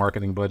 $0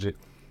 marketing budget.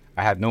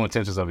 I had no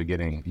intentions of it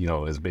getting,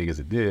 as big as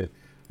it did,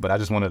 but I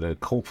just wanted a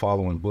cult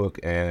following book,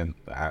 and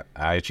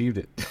I achieved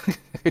it.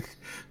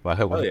 By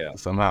helping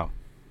somehow.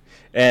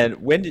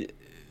 And when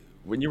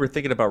you were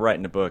thinking about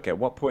writing a book, at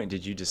what point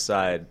did you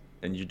decide,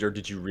 or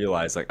did you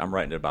realize, like, I'm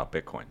writing about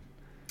Bitcoin?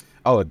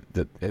 Oh,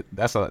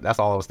 that's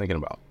all I was thinking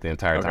about the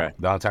entire time. Okay.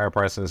 The entire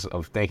process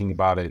of thinking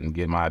about it and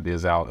getting my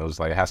ideas out, it was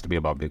like, it has to be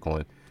about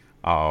Bitcoin.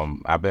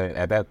 I've been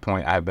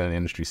in the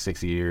industry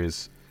 6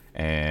 years,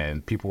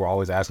 and people were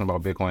always asking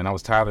about Bitcoin. I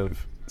was tired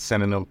of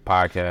sending them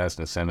podcasts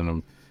and sending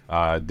them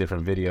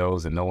different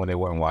videos and knowing they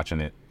weren't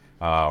watching it.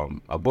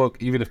 A book,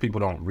 even if people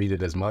don't read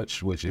it as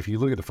much, which if you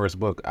look at the first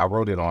book, I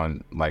wrote it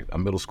on like a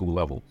middle school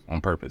level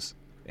on purpose.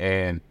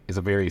 And it's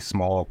a very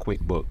small, quick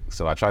book.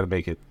 So I try to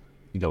make it,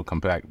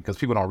 compact because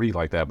people don't read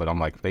like that. But I'm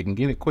like, if they can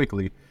get it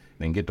quickly,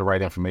 then get the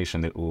right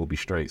information, it will be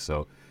straight.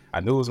 So I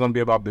knew it was going to be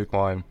about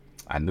Bitcoin.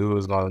 I knew it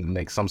was going to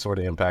make some sort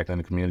of impact in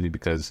the community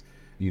because,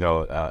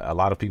 a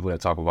lot of people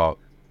that talk about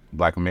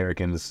Black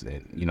Americans,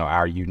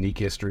 our unique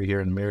history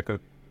here in America,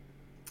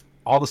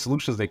 all the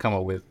solutions they come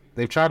up with,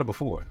 they've tried it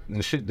before and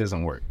the shit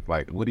doesn't work.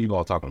 Like, what are you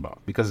all talking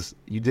about? Because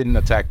you didn't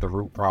attack the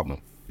root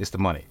problem. It's the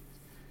money.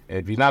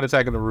 If you're not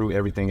attacking the root,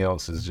 everything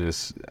else is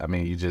just,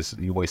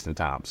 you're wasting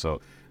time. So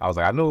I was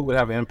like, I knew it would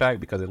have an impact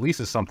because at least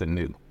it's something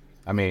new.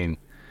 I mean,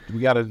 you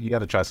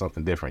gotta try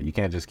something different. You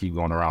can't just keep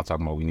going around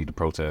talking about we need to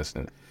protest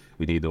and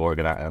we need to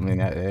organize. I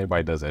mean,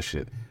 everybody does that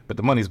shit, but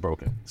the money's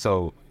broken.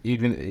 So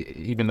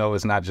even though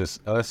it's not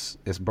just us,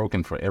 it's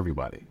broken for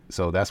everybody.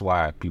 So that's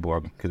why people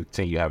are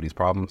continue to have these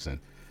problems, and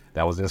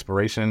that was the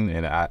inspiration.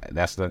 And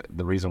that's the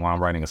reason why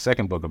I'm writing a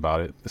second book about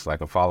it. It's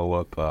like a follow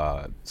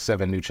up,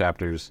 7 new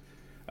chapters,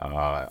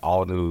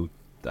 all new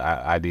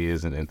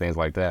ideas and things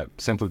like that.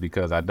 Simply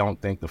because I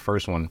don't think the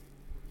first one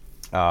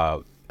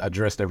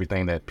addressed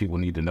everything that people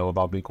need to know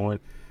about Bitcoin.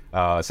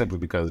 Simply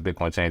because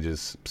Bitcoin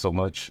changes so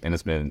much, and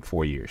it's been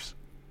 4 years.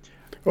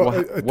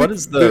 Well, what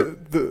is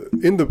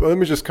let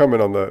me just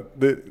comment on that.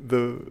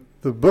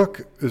 The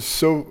book is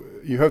so,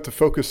 you have to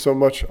focus so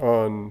much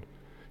on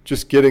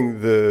just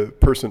getting the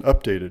person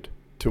updated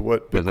to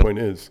what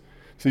Bitcoin is.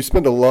 So you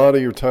spend a lot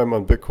of your time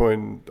on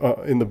Bitcoin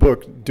in the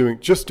book doing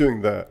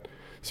that.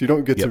 So you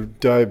don't get to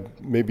dive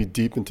maybe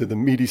deep into the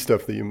meaty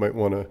stuff that you might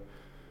want to,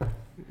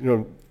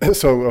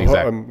 So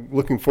exactly. I'm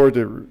looking forward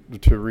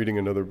to reading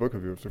another book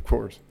of yours, of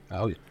course.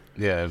 Oh,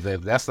 yeah.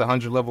 If that's the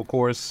 100 level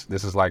course,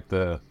 this is like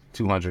the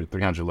 200,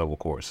 300 level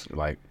course.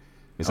 Like,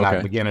 it's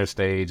not beginner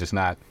stage. It's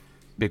not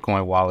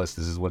Bitcoin wallets.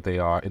 This is what they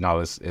are.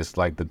 It's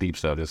like the deep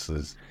stuff. This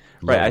is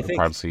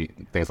privacy,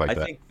 things like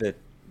that. I think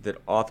that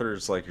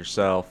authors like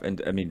yourself,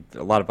 and I mean,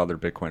 a lot of other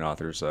Bitcoin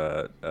authors,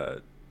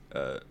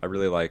 I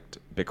really liked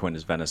Bitcoin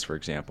is Venice, for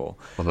example,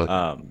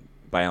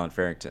 by Alan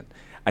Farrington.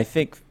 I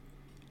think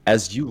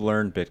as you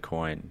learn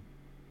Bitcoin,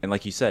 and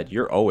like you said,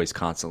 you're always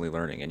constantly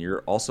learning, and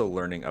you're also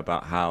learning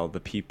about how the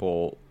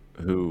people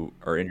who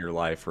are in your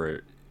life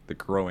or the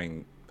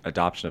growing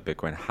adoption of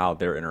Bitcoin, how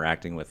they're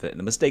interacting with it and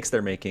the mistakes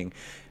they're making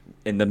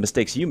and the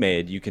mistakes you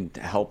made, you can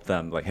help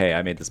them like, hey,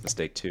 I made this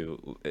mistake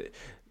too.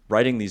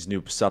 Writing these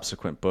new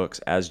subsequent books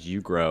as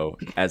you grow,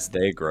 as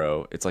they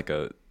grow, it's like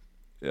a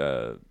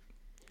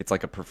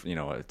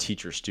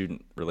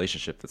teacher-student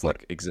relationship that's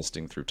like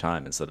existing through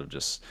time instead of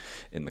just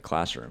in the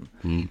classroom.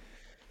 Mm-hmm.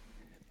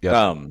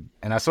 Yeah.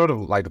 And I sort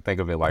of like to think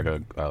of it like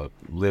a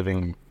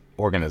living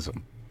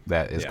organism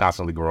that is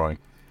constantly growing.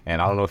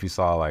 And I don't know if you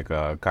saw like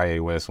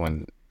Kanye West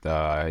when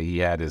he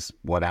had his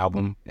one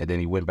album and then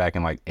he went back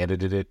and like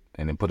edited it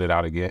and then put it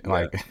out again.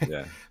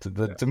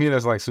 To me,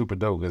 that's like super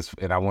dope.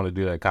 And I want to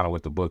do that kind of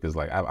with the book. Is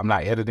like I'm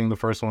not editing the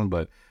first one,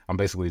 but I'm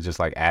basically just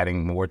like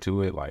adding more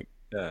to it. Like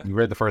you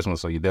read the first one,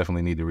 so you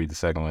definitely need to read the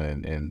second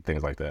one and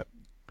things like that.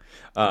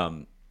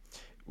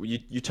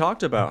 You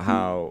talked about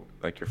how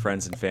like your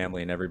friends and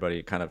family and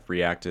everybody kind of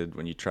reacted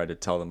when you tried to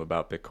tell them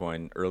about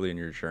Bitcoin early in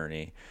your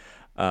journey.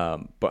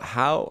 But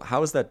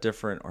how is that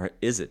different, or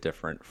is it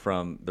different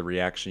from the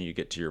reaction you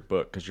get to your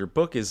book? Because your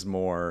book is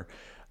more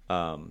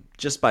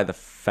just by the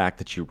fact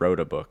that you wrote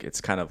a book.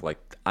 It's kind of like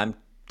I'm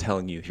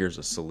telling you, here's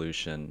a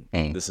solution.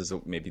 This is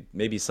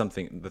maybe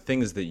something. The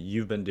things that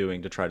you've been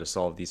doing to try to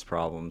solve these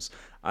problems,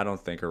 I don't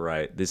think are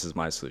right. This is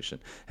my solution.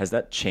 Has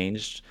that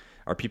changed?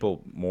 Are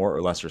people more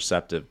or less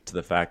receptive to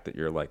the fact that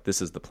you're like,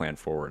 this is the plan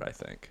forward, I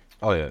think?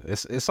 Oh, yeah.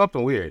 It's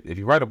something weird. If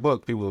you write a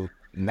book, people,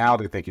 now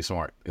they think you're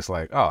smart. It's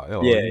like, you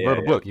wrote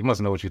a book. You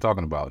must know what you're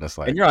talking about. And it's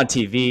like, and you're on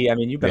TV. I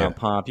mean, you've been on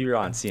Pomp. You're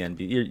on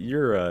CNB.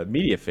 You're a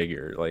media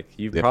figure. Like,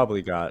 you've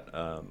probably got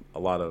a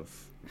lot of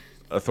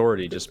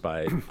authority just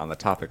on the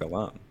topic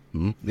alone.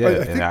 Mm-hmm.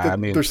 Yeah, I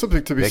think there's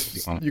something to be.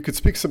 You could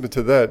speak something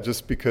to that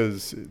just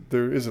because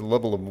there is a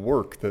level of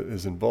work that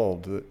is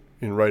involved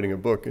in writing a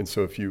book, and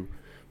so if you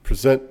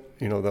present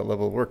that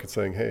level of work and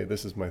saying, hey,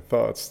 this is my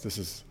thoughts, this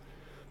is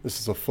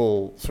a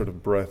full sort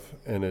of breath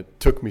and it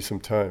took me some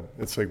time,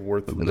 it's like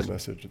worth the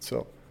message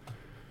itself.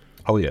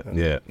 Oh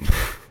yeah.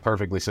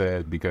 Perfectly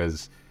said,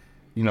 because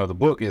the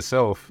book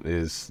itself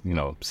is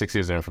 6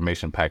 years of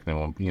information packed in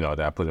one, that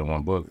I put in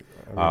one book.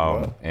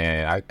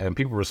 And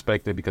people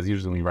respect it because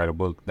usually when you write a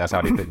book, that's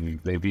how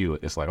they view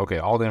it. It's like, okay,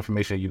 all the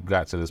information you've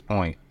got to this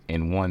point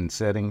in one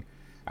setting,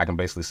 I can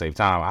basically save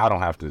time. I don't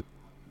have to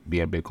be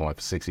in Bitcoin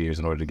for 6 years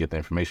in order to get the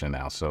information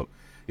now. So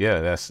yeah,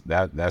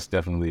 that's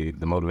definitely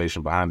the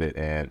motivation behind it.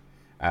 And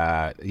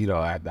I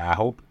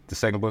hope the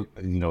second book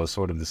is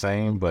sort of the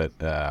same, but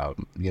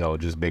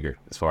just bigger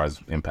as far as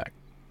impact.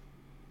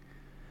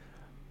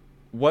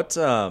 What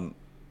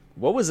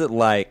was it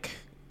like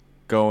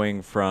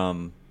going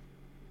from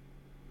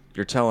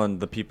you're telling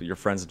the people, your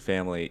friends and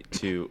family,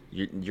 to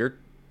you're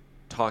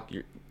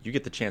you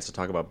get the chance to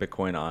talk about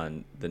Bitcoin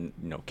on the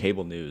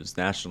cable news,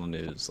 national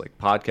news, like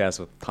podcasts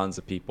with tons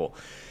of people.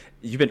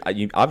 You've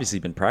obviously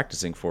been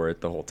practicing for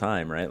it the whole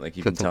time, right? Like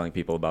you've been telling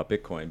people about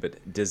Bitcoin, but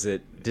does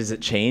it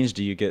change?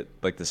 Do you get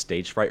like the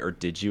stage fright, or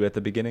did you at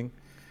the beginning?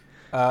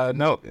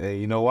 No.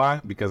 You know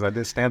why? Because I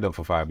did stand up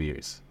for 5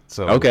 years.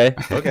 So okay.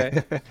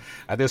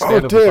 I did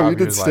stand up for 5 damn, years. you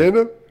did stand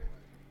up?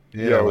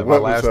 Yeah. Like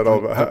what was that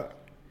all about?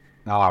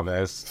 Oh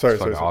man, it's sorry,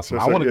 awesome.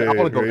 Sorry. I want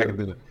to go back and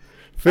do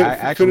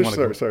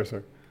that.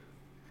 Sorry.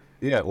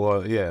 Yeah,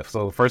 well, yeah.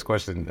 So the first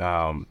question,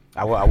 I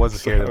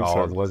wasn't scared at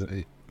all. It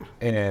wasn't,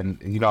 and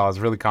I was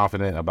really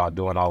confident about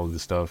doing all of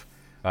this stuff,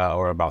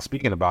 or about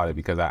speaking about it,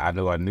 because I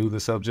knew the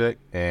subject,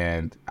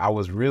 and I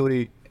was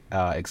really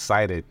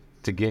excited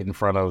to get in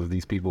front of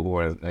these people who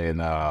are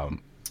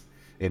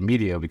in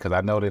media, because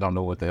I know they don't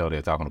know what the hell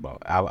they're talking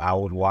about. I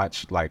would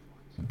watch like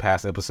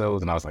past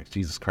episodes, and I was like,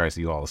 Jesus Christ,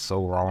 you all are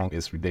so wrong.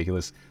 It's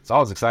ridiculous. So I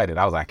was excited.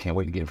 I was like, I can't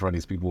wait to get in front of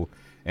these people.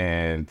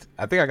 And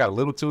I think I got a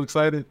little too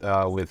excited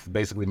with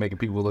basically making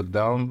people look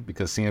dumb,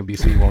 because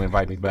CNBC won't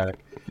invite me back.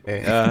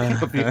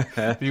 And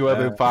a few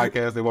other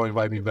podcasts, they won't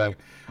invite me back.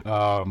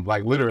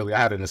 Like literally, I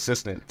had an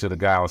assistant to the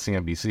guy on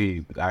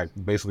CNBC. I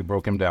basically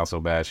broke him down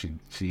so bad. She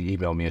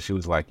emailed me and she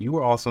was like, "You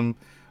were awesome,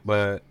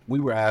 but we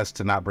were asked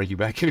to not bring you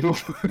back anymore."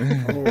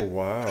 Oh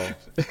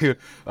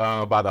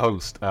wow! By the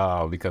host,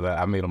 because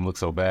I made him look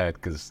so bad,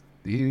 because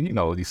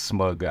these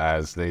smug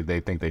guys, they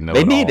think they know.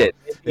 They need it.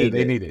 They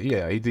need it.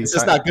 Yeah, it's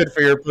just not good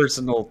for your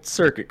personal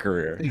circuit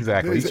career.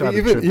 Exactly. He's trying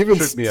to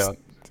trip me up.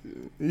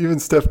 Even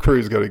Steph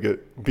Curry's got to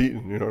get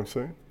beaten. You know what I'm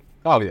saying?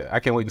 Oh yeah, I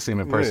can't wait to see him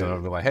in person.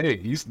 I'll be like, hey,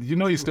 you're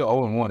still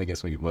 0-1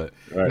 against me, but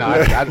right.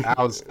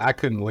 No, I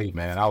couldn't wait,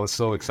 man. I was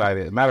so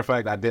excited. Matter of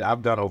fact,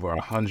 I've done over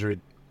 120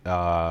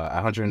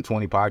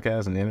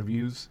 podcasts and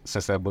interviews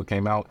since that book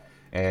came out,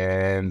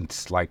 and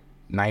like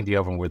 90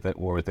 of them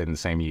were within the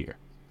same year.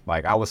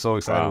 Like I was so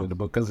excited with the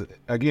book, because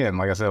again,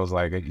 like I said, I was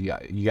like,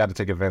 you got to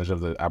take advantage of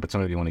the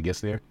opportunity when it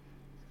gets there.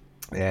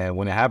 And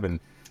when it happened,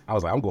 I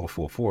was like, I'm going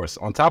full force.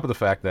 On top of the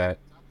fact that,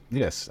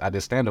 yes, I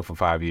did stand up for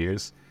 5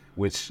 years,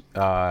 which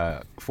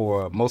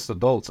for most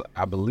adults,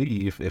 I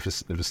believe, if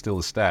it's still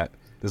a stat,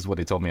 this is what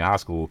they told me in high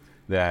school,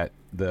 that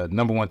the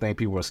number one thing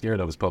people are scared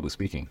of is public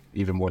speaking,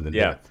 even more than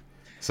death.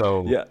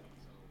 So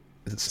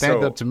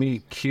stand up to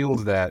me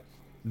kills that,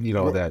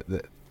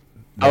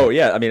 Oh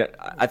yeah, I mean,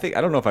 I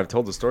don't know if I've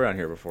told the story on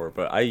here before,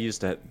 but I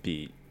used to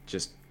be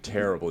just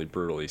terribly,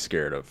 brutally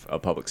scared of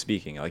public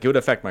speaking. Like it would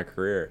affect my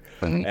career,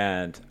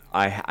 and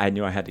I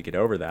knew I had to get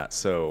over that.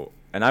 So,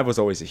 and I was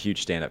always a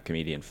huge stand-up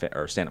comedian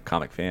or stand-up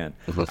comic fan.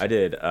 I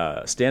did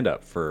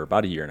stand-up for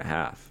about 1.5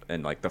 years,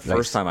 and like the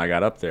first time I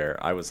got up there,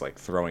 I was like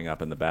throwing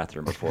up in the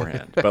bathroom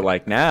beforehand. But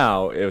like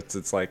now,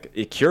 it's like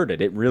it cured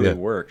it. It really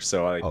worked.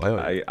 So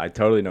I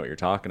totally know what you're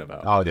talking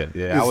about. Oh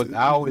yeah.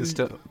 I always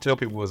tell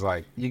people, was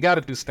like, you got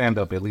to do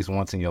stand-up at least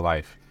once in your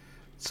life,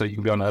 so you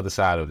can be on the other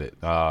side of it,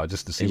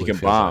 just to see what you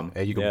can bomb. Like.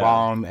 And you can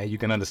bomb, and you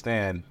can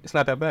understand it's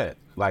not that bad.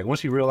 Like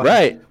once you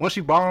realize, once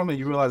you bomb and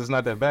you realize it's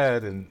not that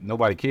bad, and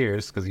nobody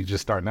cares because you're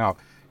just starting out,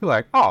 you're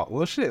like, oh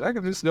well, shit, I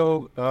can just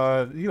go,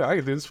 I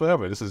can do this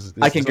forever.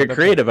 I can get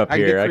creative up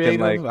here.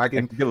 I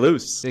can get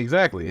loose.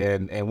 Exactly.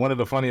 And one of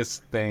the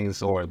funniest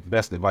things or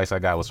best advice I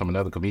got was from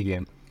another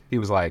comedian. He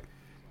was like,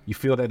 you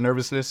feel that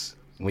nervousness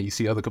when you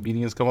see other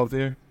comedians come up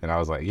there? And I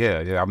was like,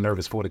 yeah, I'm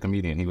nervous for the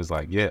comedian. He was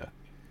like, yeah.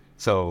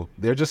 So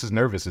they're just as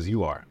nervous as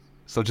you are.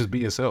 So just be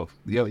yourself.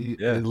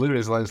 It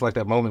literally it's like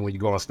that moment when you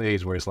go on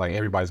stage where it's like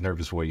everybody's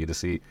nervous for you to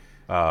see,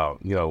 what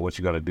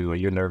you're gonna do, and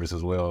you're nervous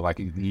as well. Like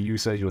you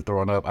said, you were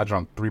throwing up. I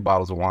drank 3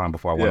 bottles of wine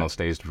before I went on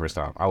stage the first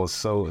time. I was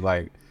so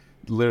like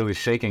literally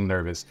shaking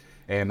nervous,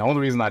 and the only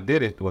reason I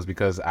did it was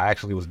because I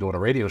actually was doing a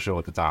radio show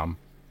at the time.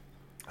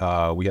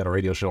 We had a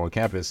radio show on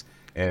campus,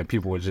 and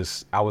people were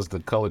I was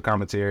the colored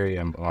commentary,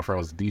 and my friend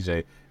was the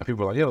DJ, and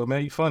people were like, yo,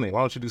 man, you funny.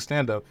 Why don't you do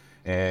stand-up?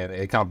 And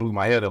it kind of blew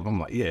my head up. I'm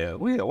like,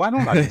 why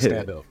don't I do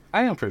stand-up?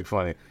 I am pretty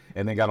funny.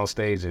 And then got on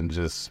stage and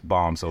just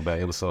bombed so bad.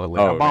 It was so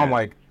hilarious. I bombed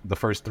like the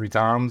first 3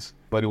 times,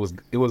 but it was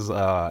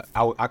I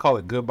call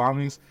it good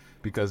bombings,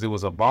 because it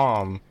was a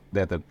bomb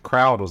that the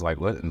crowd was like,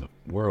 what in the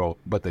world?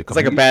 But it's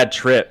like a bad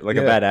trip, like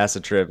a bad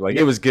acid trip. Like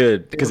it was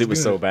good because it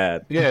was so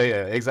bad. Yeah,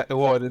 exactly.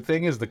 Well, the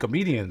thing is, the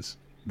comedians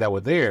that were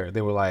there,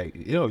 they were like,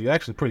 you're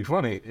actually pretty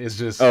funny. It's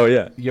just,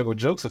 your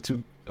jokes are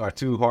too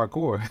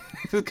hardcore.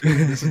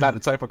 This is not the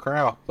type of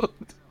crowd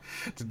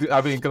to do.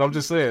 I mean, because I'm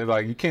just saying,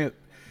 like, you can't.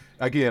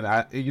 Again,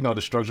 the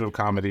structure of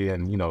comedy,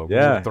 and you got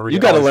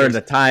to learn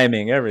the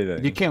timing,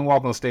 everything. You can't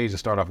walk on stage and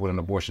start off with an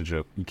abortion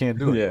joke. You can't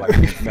do it. Yeah.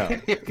 No.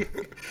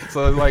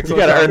 So like, you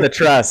got to earn the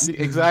trust.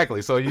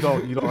 Exactly. So you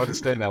don't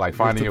understand that, like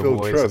finding your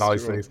voice trust, and all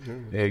these things.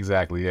 Yeah.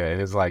 Exactly. Yeah.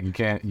 It's like you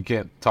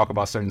can't talk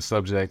about certain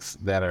subjects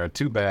that are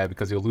too bad,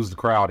 because you'll lose the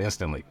crowd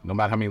instantly. No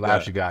matter how many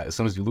laughs you got, as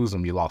soon as you lose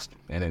them, you lost them,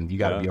 and then you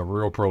got to be a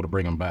real pro to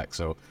bring them back.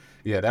 So.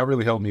 Yeah, that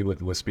really helped me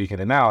with speaking.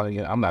 And now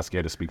I'm not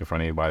scared to speak in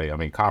front of anybody. I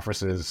mean,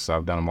 conferences,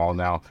 I've done them all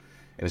now.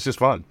 And it's just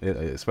fun,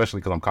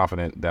 especially because I'm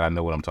confident that I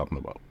know what I'm talking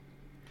about.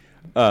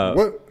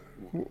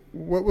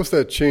 What was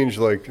that change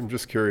like? I'm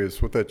just curious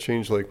what that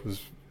change like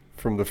was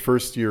from the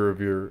first year of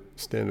your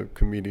stand-up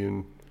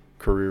comedian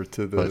career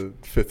to the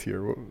fifth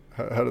year?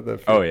 How did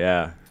that feel?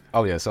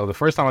 Oh yeah. So the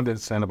first time I did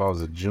stand-up, I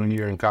was a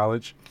junior in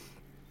college.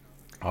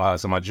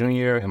 So my junior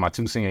year and my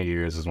 2 senior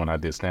years is when I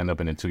did stand-up,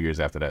 and then 2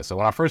 years after that. So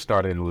when I first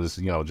started, it was,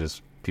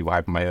 just people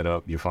hyping my head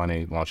up. You're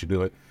funny. Why don't you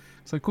do it?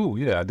 It's like, cool.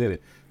 Yeah, I did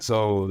it.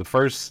 So the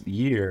first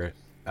year,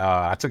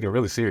 I took it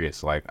really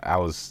serious. Like, I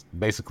was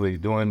basically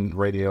doing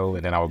radio,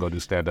 and then I would go do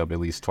stand-up at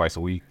least twice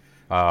a week.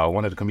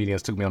 One of the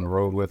comedians took me on the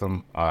road with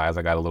him as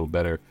I got a little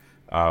better,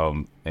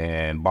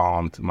 and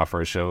bombed my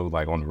first show,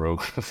 like, on the road.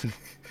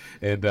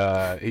 And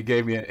he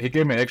gave me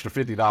an extra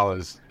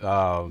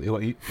 $50. He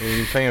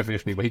was paying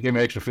 $50, but he gave me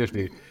an extra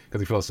 $50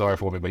 because he felt sorry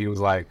for me. But he was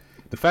like,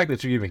 the fact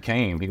that you even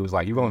came, he was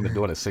like, you've only been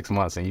doing it 6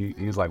 months, and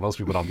he was like, most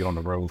people don't get on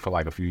the road for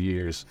like a few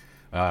years.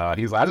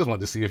 He's like, I just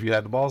wanted to see if you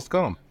had the balls to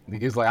come.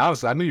 He's like,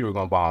 honestly, I knew you were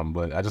gonna bomb,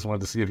 but I just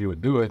wanted to see if you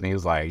would do it. And he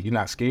was like, you're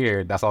not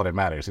scared. That's all that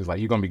matters. He's like,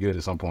 you're gonna be good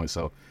at some point.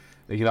 So,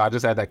 I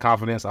just had that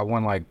confidence. I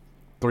won like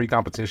 3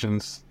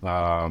 competitions,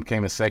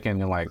 came in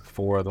second in like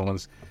 4 other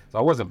ones. So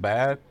I wasn't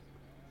bad.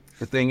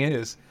 The thing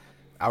is,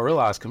 I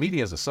realized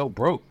comedians are so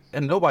broke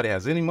and nobody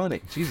has any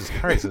money. Jesus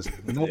Christ, there's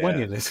no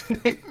money in this.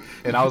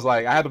 And I was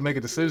like, I had to make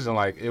a decision.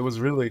 Like, it was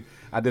really,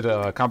 I did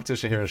a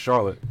competition here in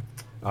Charlotte.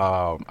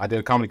 I did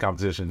a comedy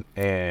competition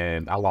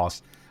and I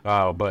lost.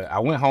 But I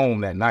went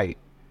home that night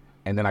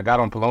and then I got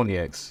on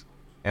Poloniex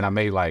and I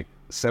made like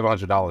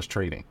 $700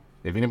 trading.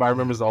 If anybody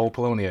remembers the old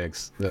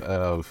Poloniex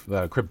of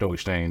the crypto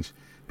exchange,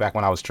 back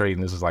when I was trading,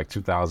 this was like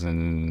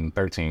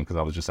 2013 because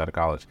I was just out of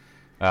college.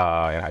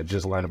 And I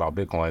just learned about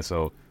Bitcoin.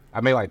 So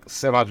I made like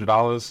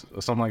 $700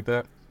 or something like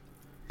that.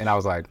 And I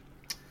was like,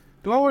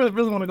 do I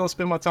really want to go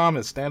spend my time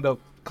at stand-up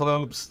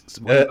clubs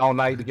all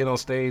night to get on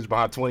stage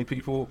behind 20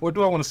 people? Or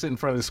do I want to sit in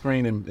front of the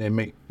screen and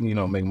make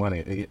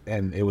money?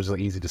 And it was an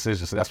easy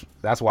decision. So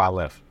that's why I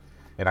left.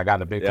 And I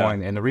got into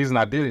Bitcoin. Yeah. And the reason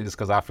I did it is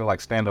because I feel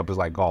like stand-up is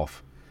like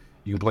golf.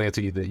 You can play it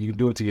till you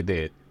do it till you're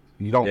dead.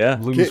 You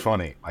don't lose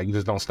funny. Like, you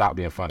just don't stop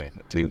being funny.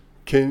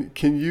 Can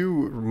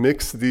you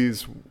mix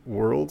these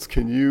worlds?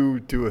 Can you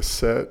do a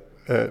set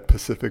at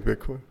Pacific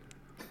Bitcoin?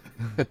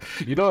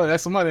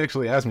 That's somebody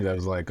actually asked me that.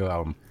 It was like,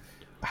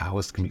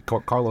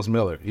 Carlos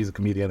Miller. He's a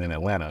comedian in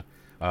Atlanta.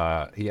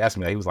 He asked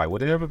me that. He was like,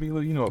 would there ever be, a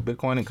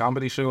Bitcoin and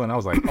comedy show? And I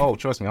was like, oh,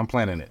 trust me, I'm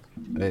planning it.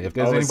 If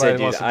there's anybody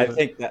that wants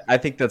to I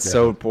think that's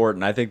so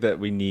important. I think that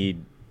we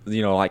need,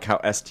 like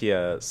how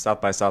South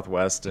by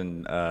Southwest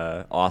and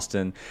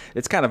Austin,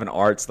 it's kind of an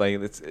arts, like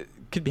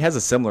has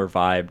a similar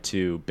vibe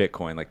to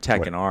Bitcoin, like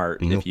tech and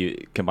art, if you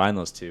combine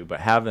those two. But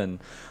having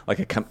like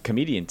a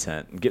comedian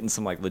tent and getting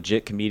some like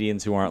legit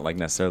comedians who aren't like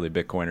necessarily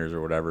Bitcoiners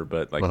or whatever,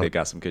 but like they've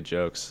got some good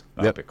jokes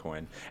about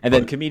Bitcoin, and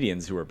then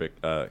comedians who are big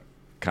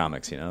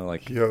comics,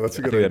 that's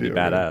a good idea. That'd be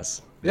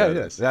badass. Yeah,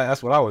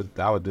 that's what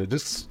I would do.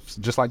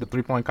 Just like the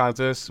 3-point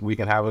contest, we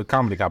can have a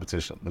comedy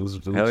competition. It was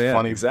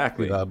funny,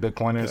 exactly. With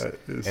Bitcoiners,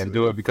 and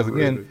do it because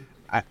again,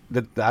 I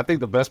think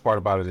the best part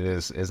about it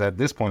is at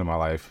this point in my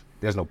life,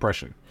 there's no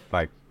pressure.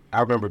 Like,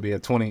 I remember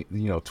being 20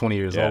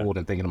 years old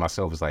and thinking to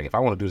myself, it's like, if I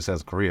want to do this as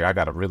a career, I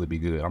got to really be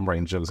good. I'm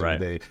writing jokes every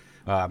day.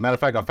 Matter of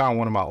fact, I found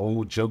one of my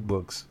old joke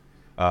books.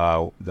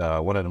 One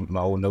of my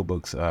old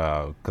notebooks,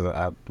 because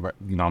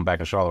I'm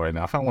back in Charlotte right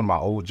now. I found one of my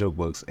old joke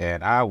books,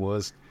 and I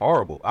was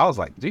horrible. I was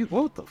like, geez,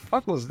 what the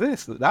fuck was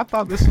this? I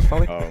thought this was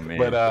funny. Oh, man.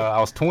 But I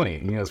was 20.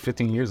 It was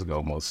 15 years ago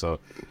almost. So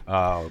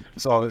I'm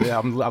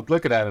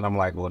looking at it, and I'm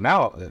like, well,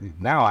 now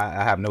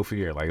I have no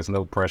fear. Like, it's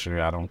no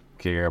pressure. I don't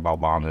care about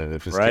bombing.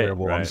 If it's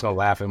terrible, I'm just gonna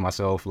laugh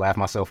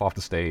myself off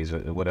the stage or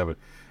whatever.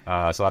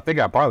 So I think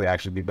I'd probably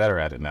actually be better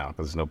at it now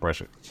because there's no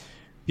pressure.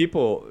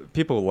 People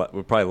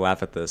would probably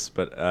laugh at this,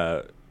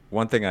 but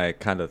one thing I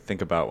kind of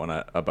think about when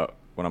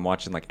I'm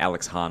watching like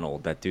Alex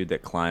Honnold, that dude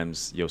that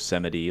climbs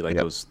Yosemite, like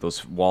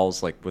those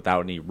walls, like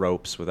without any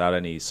ropes, without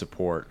any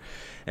support,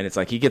 and it's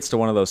like he gets to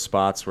one of those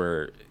spots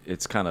where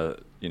it's kind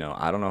of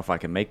I don't know if I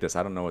can make this,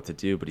 I don't know what to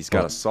do, but he's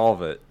got to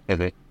solve it,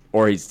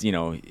 or he's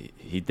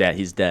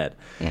he's dead.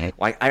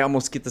 Like, I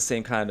almost get the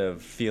same kind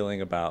of feeling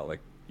about like.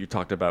 You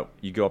talked about,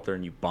 you go up there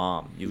and you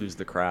bomb, you lose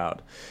the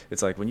crowd.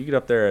 It's like when you get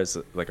up there as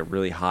like a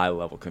really high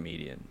level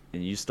comedian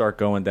and you start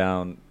going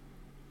down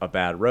a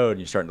bad road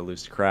and you're starting to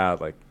lose the crowd,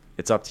 like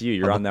it's up to you.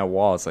 You're on that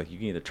wall. It's like you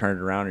can either turn it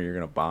around or you're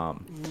gonna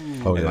bomb.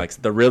 Like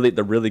the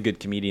really good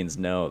comedians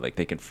know, like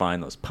they can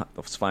find those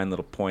fine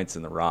little points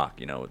in the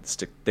rock,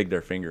 dig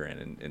their finger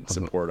in and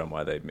support them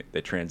while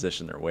they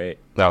transition their weight.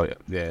 Oh yeah.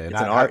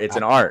 It's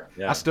an art.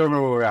 Yeah. I still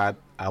remember where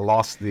I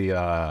lost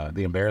the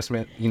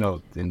embarrassment.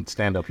 In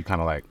stand up, you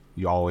kind of like.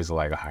 You always are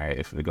like, all right,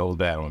 if it goes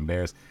bad, I'm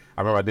embarrassed.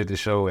 I remember I did this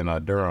show in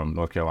Durham,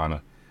 North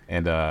Carolina,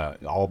 and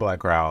all black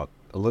crowd,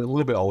 a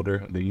little bit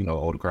older,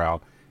 older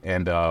crowd.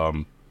 And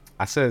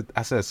I said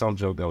some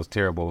joke that was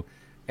terrible.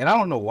 And I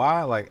don't know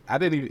why, like, I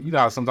didn't even,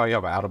 how sometimes you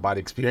have an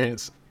out-of-body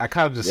experience. I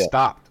kind of just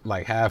stopped,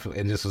 like, half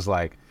and just was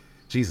like,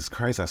 Jesus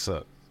Christ, I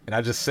suck. And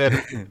I just said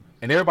it.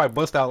 And everybody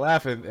bust out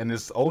laughing. And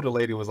this older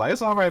lady was like,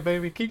 it's all right,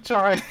 baby, keep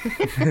trying.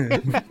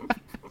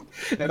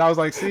 And I was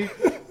like, see,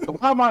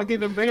 why am I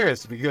getting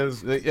embarrassed?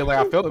 Because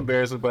I felt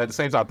embarrassed, but at the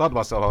same time, I thought to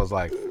myself, I was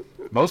like,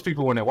 most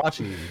people when they're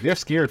watching you, they're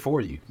scared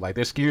for you. Like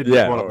they're scared to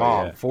run a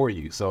bomb for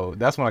you. So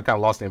that's when I kind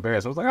of lost the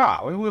embarrassment.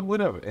 I was like,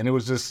 whatever. And it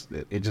was just,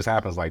 it just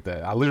happens like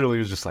that. I literally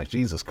was just like,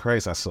 Jesus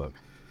Christ, I suck.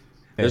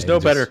 There's no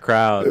better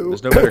crowd.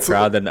 There's no better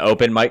crowd than the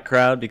open mic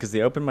crowd, because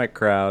the open mic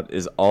crowd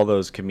is all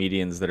those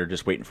comedians that are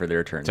just waiting for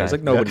their turn. There's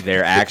like nobody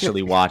there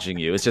actually watching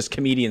you. It's just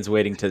comedians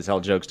waiting to tell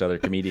jokes to other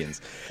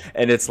comedians,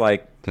 and it's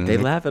like they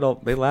laugh at a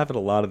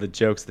lot of the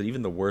jokes, that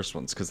even the worst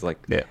ones, because like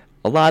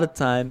a lot of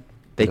time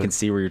they can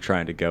see where you're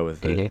trying to go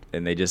with it,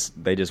 and they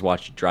just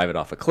watch you drive it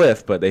off a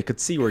cliff, but they could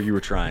see where you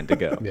were trying to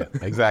go. Yeah,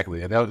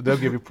 exactly. And they'll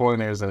give you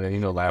pointers and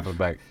then, laughing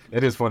back.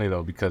 It is funny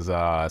though, because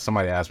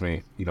somebody asked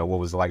me, what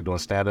was it like doing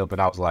stand up, and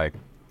I was like,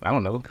 I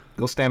don't know.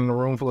 Go stand in a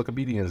room full of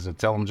comedians and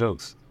tell them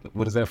jokes.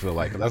 What does that feel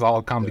like? That's all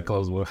comedy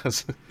clubs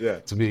was.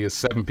 To me, it's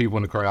 7 people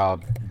in the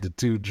crowd, the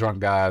 2 drunk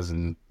guys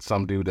and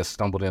some dude that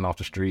stumbled in off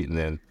the street, and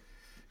then,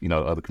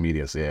 other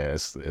comedians. Yeah,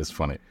 it's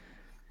funny.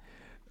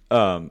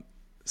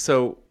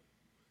 So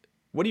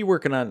what are you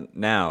working on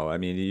now? I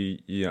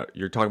mean,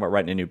 you're talking about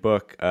writing a new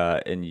book,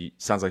 and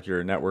sounds like you're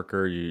a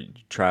networker. You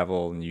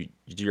travel and you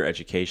do your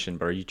education,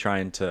 but are you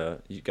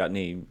you got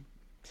any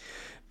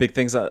big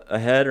things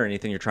ahead, or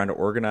anything you're trying to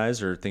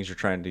organize, or things you're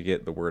trying to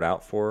get the word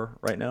out for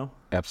right now?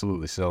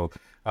 Absolutely. So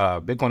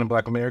Bitcoin in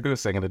Black America,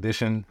 2nd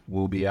edition,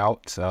 will be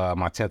out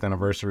my 10th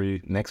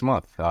anniversary next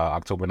month,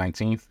 October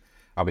 19th.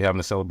 I'll be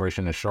having a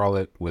celebration in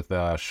Charlotte with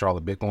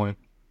Charlotte Bitcoin.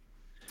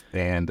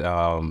 And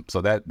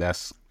so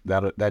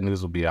that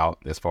news will be out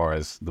as far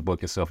as the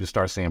book itself. You'll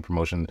start seeing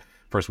promotion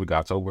first week of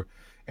October.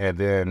 And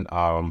then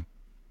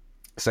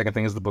second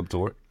thing is the book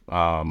tour.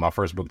 My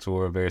first book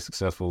tour, very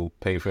successful,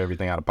 paid for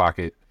everything out of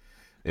pocket.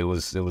 It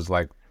was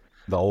like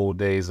the old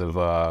days of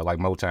like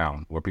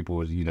Motown, where people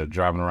were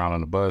driving around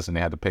on the bus and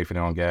they had to pay for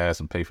their own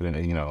gas and pay for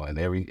and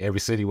every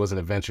city was an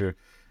adventure.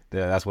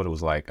 That's what it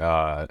was like.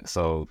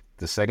 So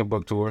the second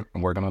book tour,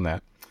 I'm working on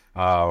that.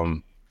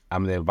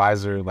 I'm the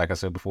advisor, like I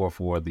said before,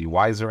 for the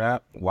Wiser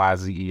app,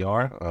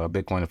 YZER,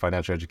 Bitcoin and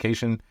Financial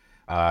Education.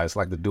 It's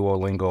like the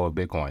Duolingo of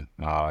Bitcoin.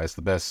 It's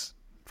the best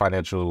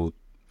financial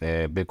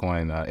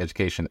Bitcoin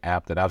education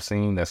app that I've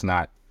seen that's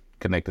not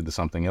connected to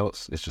something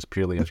else. It's just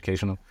purely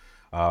educational.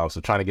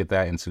 So trying to get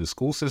that into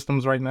school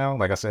systems right now.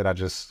 Like I said, I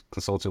just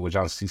consulted with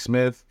Johnson C.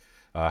 Smith.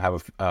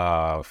 Have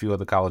a few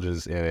other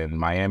colleges in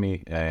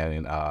Miami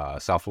and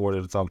South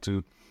Florida to talk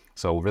to.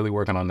 So really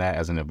working on that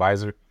as an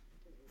advisor.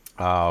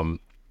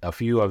 A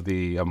few of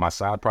my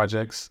side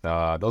projects.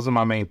 Those are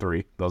my main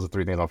 3. Those are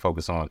 3 things I'm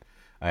focused on,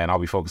 and I'll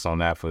be focused on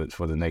that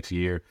for the next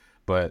year.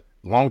 But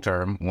long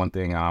term, one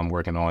thing I'm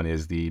working on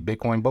is the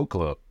Bitcoin Boat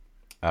Club,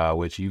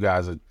 which you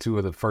guys are 2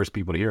 of the first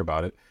people to hear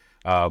about it.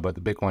 But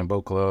the Bitcoin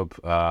Boat Club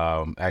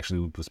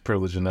actually was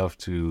privileged enough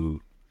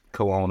to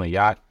co-own a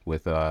yacht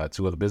with 2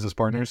 other business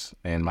partners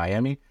in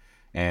Miami.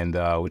 And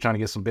we're trying to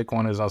get some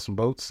Bitcoiners on some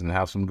boats and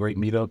have some great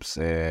meetups,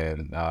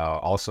 and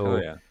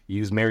also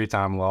use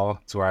maritime law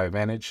to our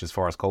advantage as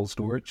far as cold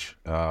storage.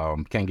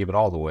 Can't give it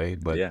all the way,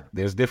 but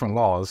there's different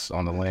laws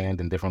on the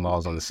land and different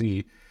laws on the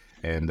sea.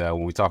 And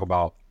when we talk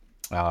about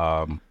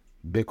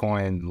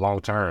Bitcoin long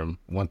term,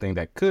 one thing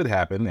that could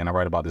happen, and I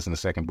write about this in the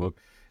second book,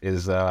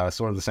 is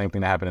sort of the same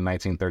thing that happened in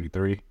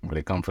 1933, where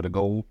they come for the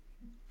gold,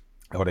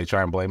 or they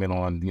try and blame it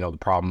on the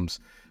problems.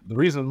 The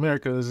reason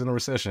America is in a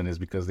recession is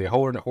because they're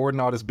hoarding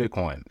all this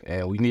Bitcoin,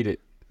 and we need it.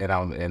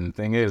 And the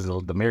thing is,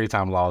 the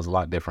maritime law is a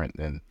lot different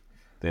than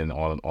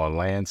on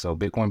land. So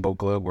Bitcoin Boat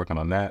Club, working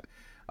on that.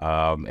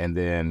 And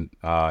then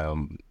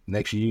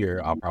next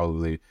year, I'll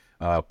probably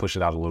push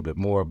it out a little bit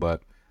more,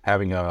 but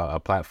having a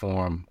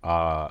platform,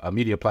 a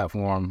media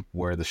platform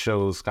where the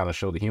shows kind of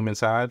show the human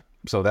side.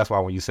 So that's why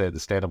when you said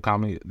the stand-up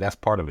comedy, that's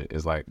part of it.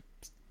 Is like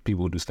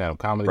people who do stand-up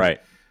comedy, right?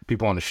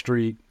 People on the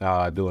street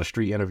doing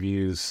street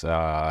interviews.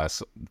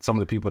 Some of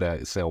the people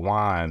that sell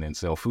wine and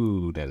sell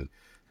food, and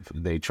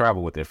they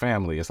travel with their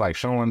family. It's like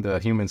showing the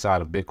human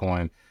side of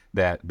Bitcoin,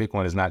 that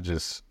Bitcoin is not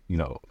just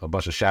a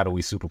bunch of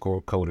shadowy super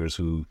coders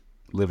who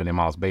live in their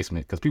mom's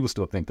basement, because people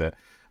still think that,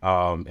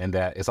 and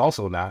that it's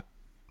also not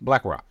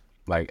BlackRock.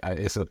 Like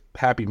it's a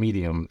happy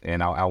medium,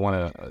 and I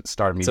want to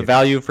start. It's a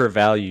value for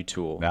value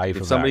tool.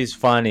 If somebody's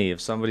funny,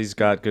 if somebody's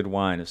got good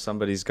wine, if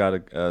somebody's got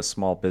a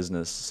small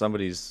business,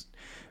 somebody's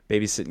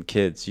babysitting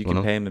kids, you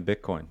can pay them in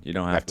Bitcoin. You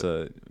don't have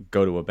to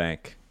go to a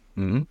bank.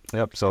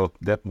 Yep. So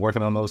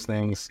working on those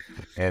things,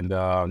 and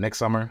next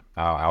summer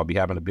I'll be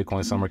having a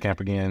Bitcoin summer camp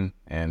again,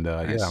 and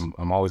nice.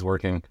 I'm always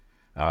working.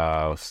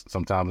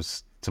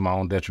 Sometimes to my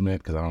own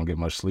detriment because I don't get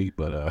much sleep,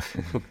 but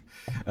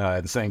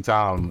at the same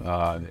time,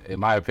 in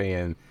my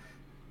opinion,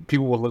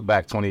 people will look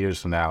back 20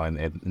 years from now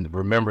and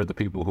remember the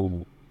people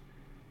who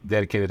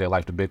dedicated their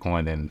life to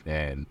Bitcoin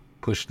and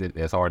pushed it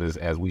as hard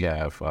as we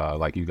have,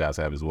 like you guys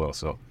have as well.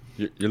 So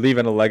you're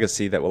leaving a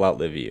legacy that will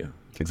outlive you.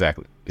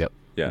 Exactly. Yep.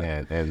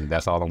 Yeah. And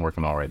that's all I'm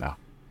working on right now.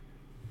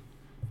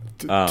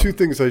 2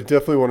 things I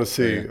definitely want to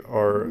see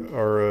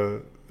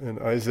are an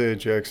Isaiah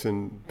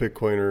Jackson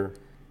Bitcoiner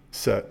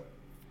set.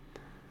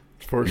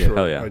 For sure.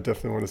 Hell yeah. I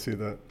definitely want to see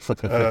that.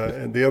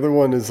 And the other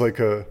one is like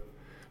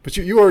but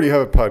you already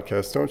have a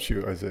podcast, don't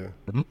you, Isaiah?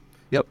 Mm-hmm.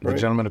 Yep, the right?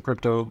 Gentleman of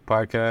Crypto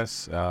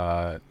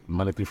podcast,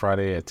 Monday through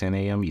Friday at 10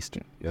 a.m.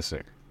 Eastern. Yes,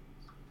 sir.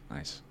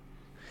 Nice.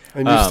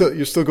 And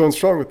you're still going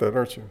strong with that,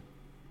 aren't you?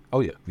 Oh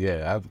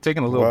yeah. I've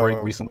taken a little break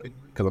Wow. recently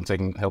because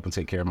I'm helping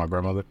take care of my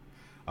grandmother.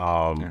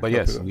 Yeah. But Copy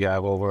yes, that. we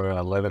have over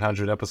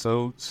 1,100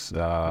 episodes.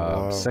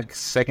 Wow.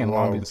 Second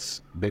Wow.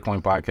 longest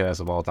Bitcoin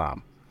podcast of all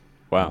time.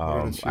 Wow.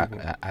 What an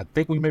achievement. I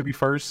think we may be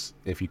first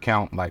if you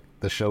count like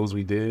the shows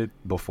we did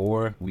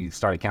before we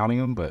started counting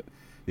them. But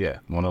yeah,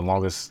 one of the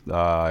longest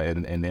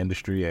in the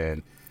industry,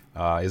 and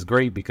it's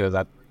great because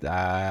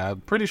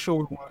I'm pretty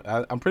sure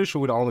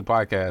we're the only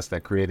podcast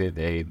that created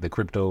the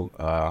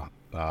crypto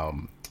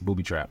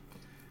booby trap,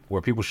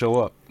 where people show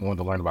up wanting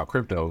to learn about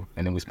crypto,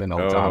 and then we spend the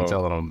whole time Oh,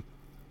 telling them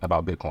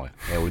about Bitcoin,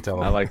 and we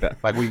tell I them like that.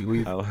 like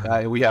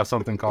we have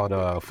something called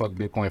Fuck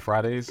Bitcoin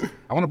Fridays.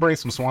 I want to bring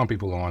some Swan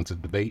people on to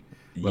debate,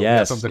 but we have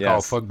Yes, something called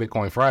yes. Fuck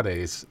Bitcoin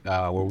Fridays,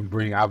 where we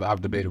bring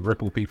I've debated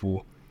Ripple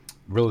people,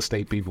 real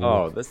estate people,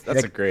 Oh, that's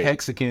a great.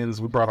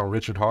 Hexicans. We brought on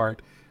Richard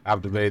Hart.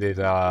 I've debated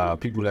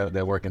people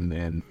that work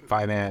in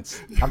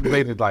finance. I've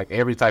debated like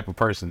every type of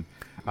person,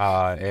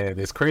 and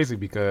it's crazy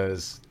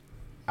because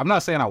I'm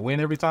not saying I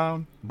win every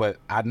time, but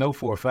I know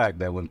for a fact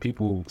that when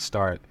people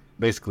start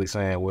basically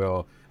saying,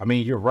 "Well, I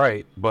mean, you're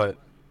right, but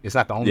it's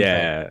not the only thing.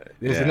 Yeah,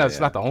 yeah, It's yeah.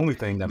 not the only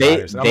thing that They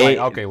matters." And I'm like,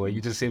 they "Okay, well,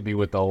 you just hit me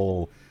with the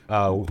whole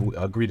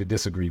agree to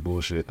disagree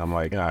bullshit." I'm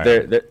like, "All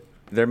right,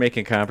 they're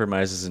making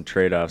compromises and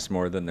trade-offs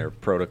more than their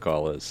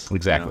protocol is.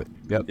 exactly,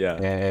 yep," Yeah.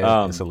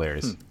 and it's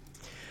hilarious.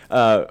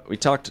 We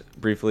talked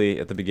briefly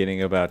at the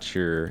beginning about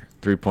your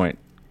 3-point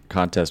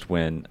contest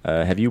win.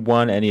 Have you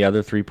won any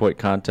other 3-point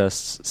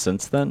contests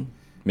since then?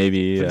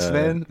 Maybe. Since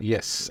then,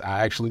 yes,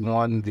 I actually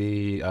won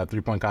the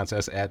 3-point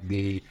contest at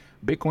the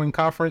Bitcoin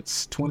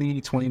Conference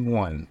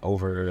 2021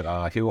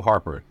 over Hill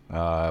Harper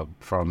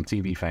from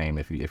TV fame.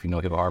 If you know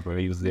Hill Harper,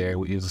 he was there.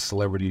 He was a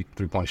celebrity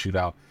 3-point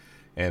shootout,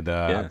 and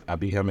Yeah. I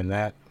beat him in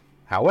that.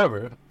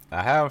 However,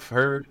 I have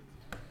heard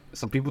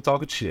some people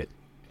talking shit,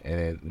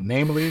 and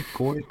namely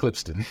Corey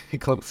Clipston.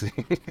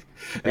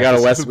 We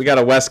got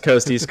a West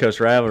Coast East Coast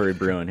rivalry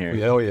brewing here.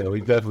 Yeah, oh yeah,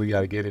 we definitely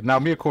got to get it. Now,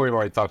 me and Corey have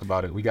already talked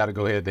about it. We got to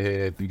go head to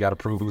head. We got to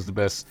prove who's the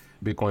best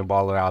Bitcoin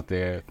baller out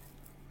there.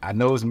 I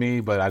know it's me,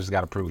 but I just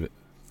got to prove it.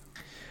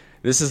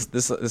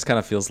 This kind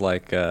of feels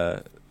like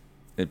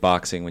in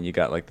boxing when you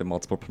got like the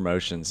multiple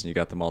promotions and you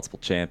got the multiple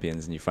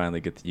champions and you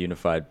finally get the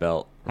unified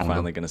belt. We're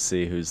finally going to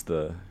see who's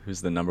the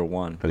number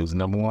one. But who's the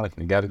number one?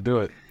 You got to do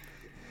it.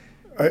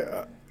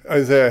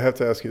 Isaiah, I have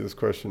to ask you this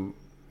question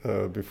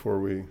before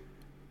we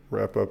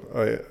wrap up.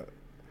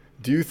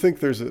 Do you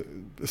think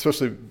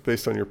especially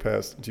based on your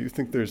past, do you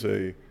think there's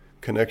a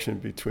connection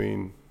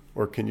between,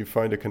 or can you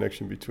find a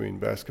connection between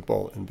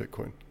basketball and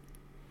Bitcoin?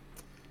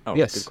 Oh,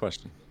 Yes. Good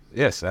question.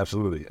 Yes,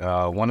 absolutely.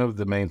 One of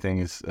the main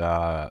things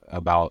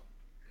about,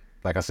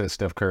 like I said,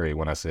 Steph Curry,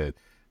 when I said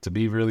to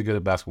be really good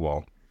at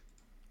basketball,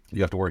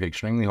 you have to work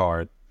extremely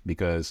hard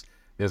because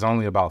there's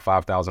only about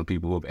 5,000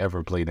 people who have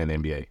ever played in the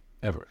NBA,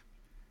 ever.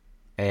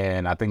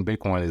 And I think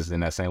Bitcoin is in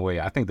that same way.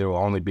 I think there will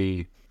only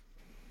be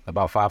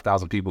about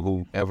 5,000 people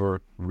who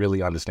ever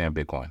really understand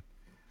Bitcoin,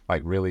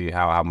 like really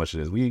how much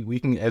it is. We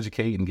can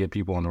educate and get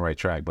people on the right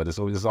track, but it's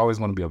always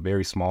going to be a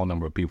very small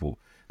number of people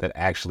that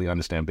actually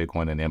understand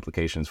Bitcoin and the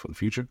implications for the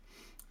future.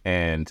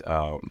 And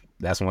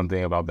that's one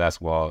thing about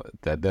basketball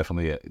that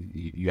definitely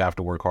you have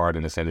to work hard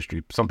in this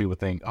industry. Some people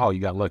think, oh,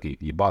 you got lucky.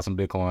 You bought some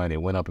Bitcoin,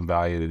 it went up in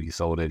value, you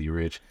sold it, you're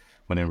rich.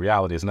 But in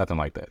reality, it's nothing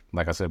like that.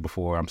 Like I said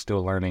before, I'm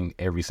still learning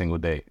every single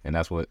day. And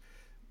that's what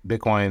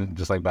Bitcoin,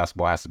 just like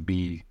basketball, has to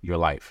be your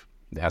life.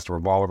 It has to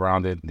revolve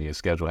around it. Your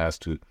schedule has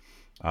to,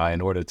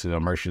 in order to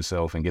immerse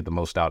yourself and get the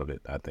most out of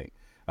it, I think.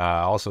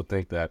 I also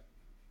think that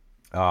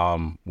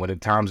when the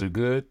times are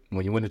good,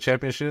 when you win the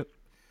championship,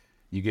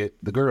 you get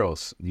the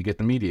girls, you get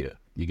the media,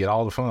 you get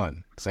all the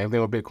fun. Same thing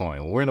with Bitcoin.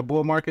 When we're in a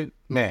bull market,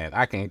 man,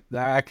 I can't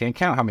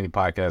count how many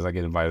podcasts I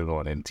get invited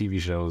on and TV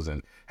shows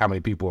and how many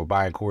people are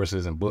buying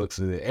courses and books.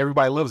 And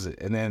everybody loves it.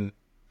 And then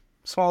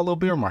small little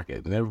beer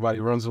market and everybody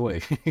runs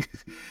away.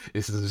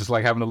 It's just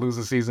like having a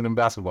losing season in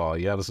basketball.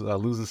 You have a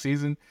losing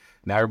season.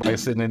 Now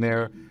everybody's sitting in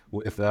there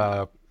with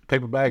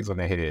paper bags on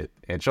their head.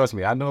 And trust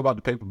me, I know about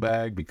the paper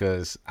bag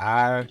because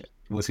I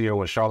was here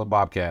when Charlotte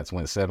Bobcats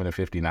went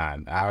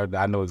 7-59.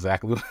 I know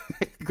exactly what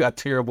a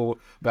terrible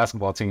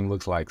basketball team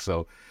looks like.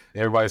 So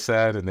everybody's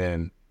sad, and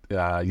then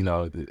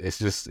it's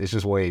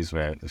just waves,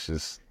 man. That's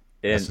just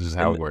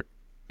how it works.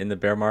 In the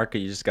bear market,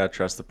 you just gotta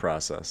trust the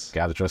process.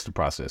 Got to trust the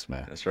process,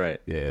 man. That's right.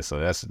 Yeah, so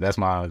that's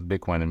my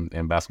Bitcoin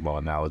and basketball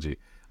analogy.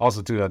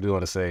 Also, too, I do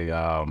want to say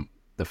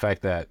the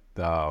fact that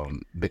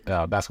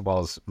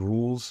basketball's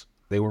rules,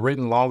 they were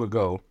written long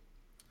ago,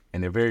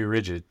 and they're very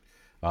rigid.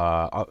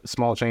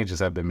 Small changes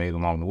have been made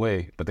along the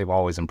way, but they've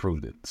always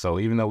improved it. So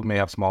even though we may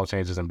have small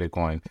changes in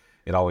Bitcoin,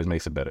 it always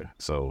makes it better.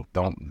 So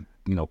don't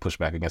push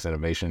back against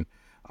innovation.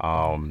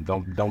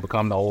 Don't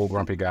become the old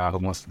grumpy guy who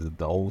wants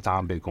the old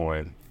time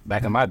Bitcoin.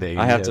 Back in my day,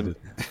 I have to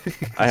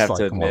I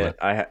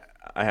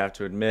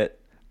admit,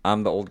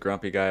 I'm the old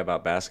grumpy guy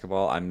about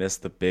basketball. I miss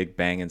the big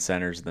banging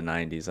centers of the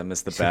 '90s. I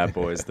miss the bad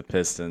boys, the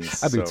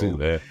Pistons. I do too,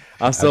 man.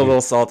 I'm still a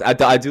little salty.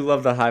 I do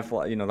love the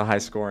the high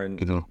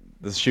scoring,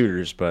 the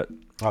shooters, but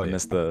I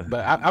miss the.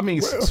 But I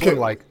mean, sort of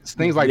like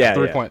things like the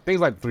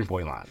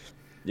 3-point line.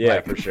 Yeah,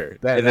 like, for sure.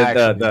 That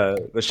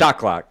the shot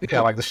clock.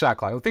 Yeah, like the shot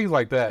clock, things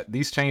like that.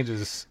 These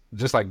changes,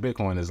 just like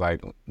Bitcoin, is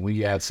like when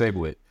you add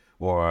SegWit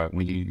or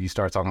when you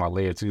start talking about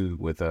layer 2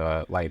 with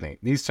Lightning.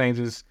 These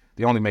changes,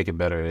 they only make it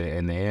better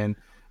in the end.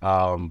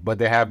 But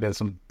there have been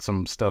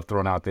some stuff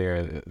thrown out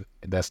there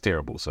that's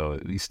terrible. So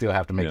you still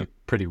have to make it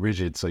pretty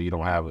rigid so you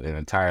don't have an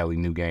entirely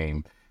new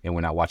game and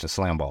we're not watching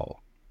slam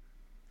ball.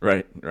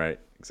 Right,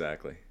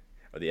 exactly.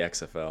 Or the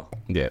XFL.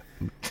 Yeah.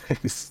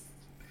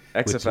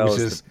 XFL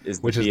is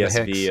the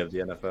BSV of the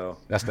NFL.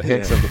 That's the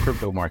hex of the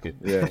crypto market.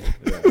 Yeah.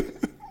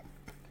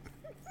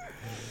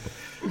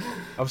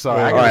 I'm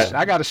sorry.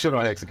 I got to shit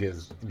on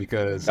Hexagons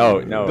because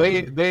I've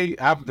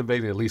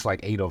debated at least like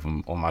 8 of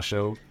them on my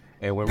show.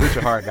 And when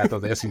Richard Hart got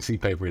those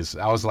SEC papers,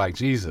 I was like,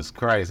 Jesus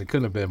Christ, it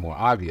couldn't have been more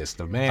obvious.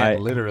 The man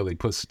literally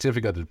put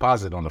certificate of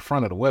deposit on the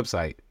front of the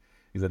website.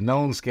 He's a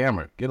known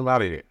scammer. Get him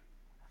out of here.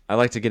 I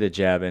like to get a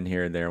jab in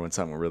here and there when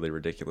something really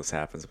ridiculous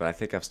happens, but I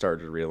think I've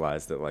started to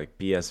realize that like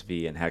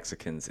BSV and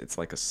Hexagons, it's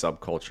like a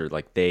subculture.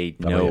 Like they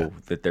know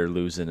that they're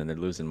losing and they're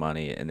losing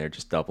money and they're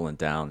just doubling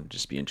down and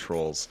just being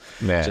trolls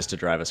just to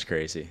drive us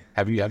crazy.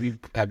 Have you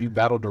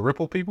battled the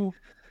Ripple people?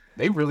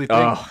 They really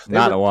think in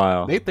a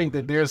while. They think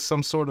that there's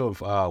some sort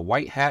of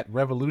white hat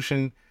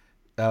revolution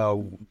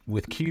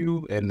with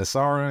Q and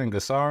Nasara and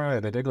Gassara,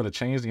 and that they're going to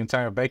change the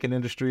entire banking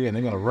industry and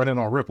they're going to run it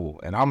on Ripple.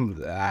 And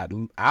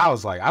I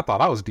was like, I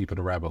thought I was deep in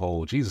the rabbit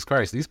hole. Jesus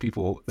Christ, these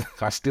people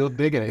are still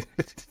digging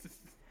it.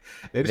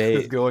 They're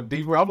just going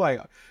deeper. I'm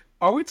like,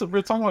 we're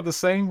talking about the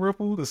same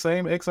Ripple, the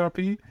same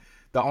XRP,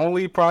 the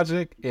only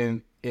project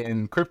in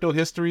crypto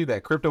history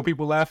that crypto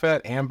people laugh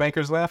at and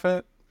bankers laugh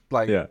at?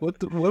 Like,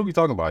 what are we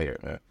talking about here,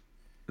 man?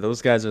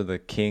 Those guys are the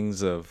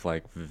kings of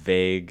like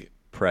vague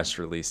press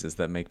releases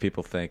that make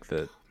people think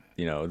that,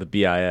 the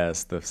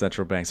BIS, the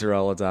central banks, are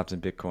all adopting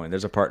Bitcoin.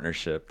 There's a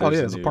partnership.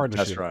 There's a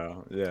partnership. Test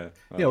trial. Yeah.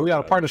 We got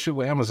a partnership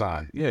with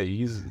Amazon. Yeah, you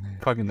use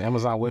fucking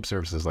Amazon Web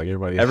Services like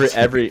everybody else.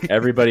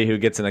 Everybody who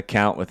gets an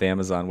account with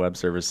Amazon Web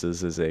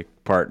Services is a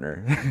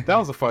partner. That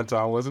was a fun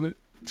time, wasn't it?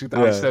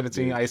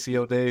 2017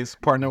 ICO days,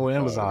 partner with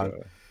Amazon.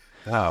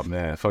 Oh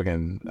man,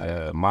 fucking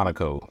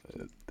Monaco,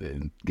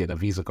 and get a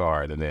Visa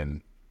card, and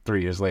then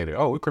 3 years later,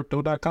 we're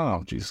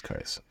crypto.com. Jesus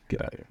Christ,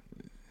 get out of here.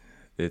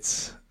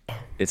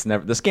 It's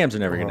never, the scams are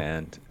never going to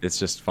end. It's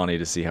just funny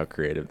to see how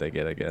creative they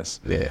get, I guess.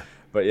 Yeah.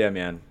 But yeah,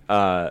 man,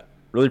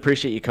 really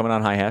appreciate you coming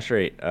on High Hash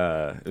Rate.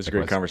 It was a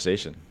great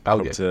conversation. That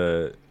was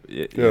a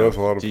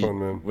lot of fun,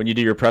 man. When you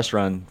do your press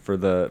run for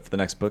the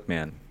next book,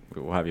 man,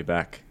 we'll have you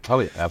back. Oh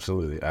yeah,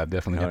 absolutely. I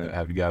definitely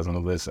have you guys on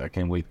the list. I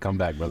can't wait to come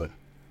back, brother.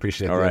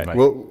 Appreciate it. All right.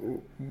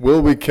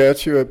 Will we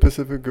catch you at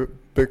Pacific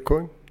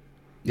Bitcoin?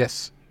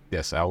 Yes,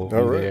 I will be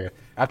there.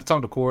 I have to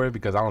talk to Corey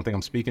because I don't think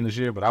I'm speaking this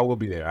year, but I will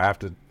be there. I have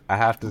to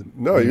be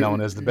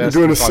known as the best.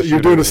 You're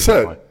doing a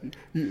set.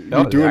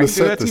 You're doing a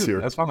set this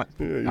year. That's fine.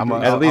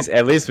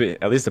 At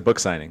least a book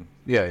signing.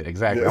 Yeah,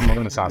 exactly. I'm a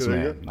Renaissance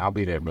man. I'll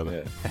be there,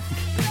 brother.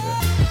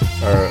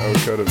 All right, I'll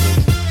cut it,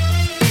 man.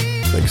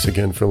 Thanks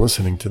again for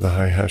listening to the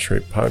High Hash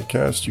Rate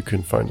podcast. You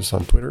can find us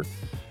on Twitter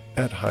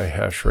at High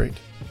Hash Rate,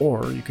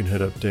 or you can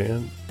hit up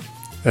Dan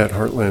at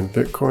Heartland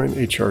Bitcoin,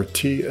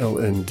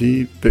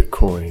 HRTLND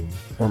Bitcoin,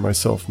 or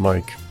myself,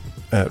 Mike,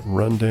 at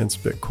Rundance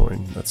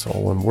Bitcoin. That's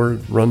all one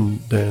word,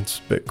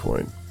 Rundance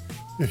Bitcoin.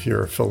 If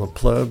you're a fellow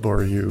pleb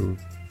or you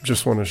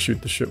just want to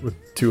shoot the shit with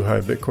two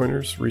high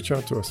Bitcoiners, reach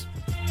out to us.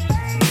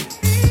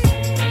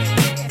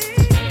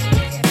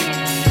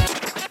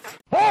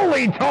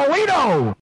 Holy Toledo!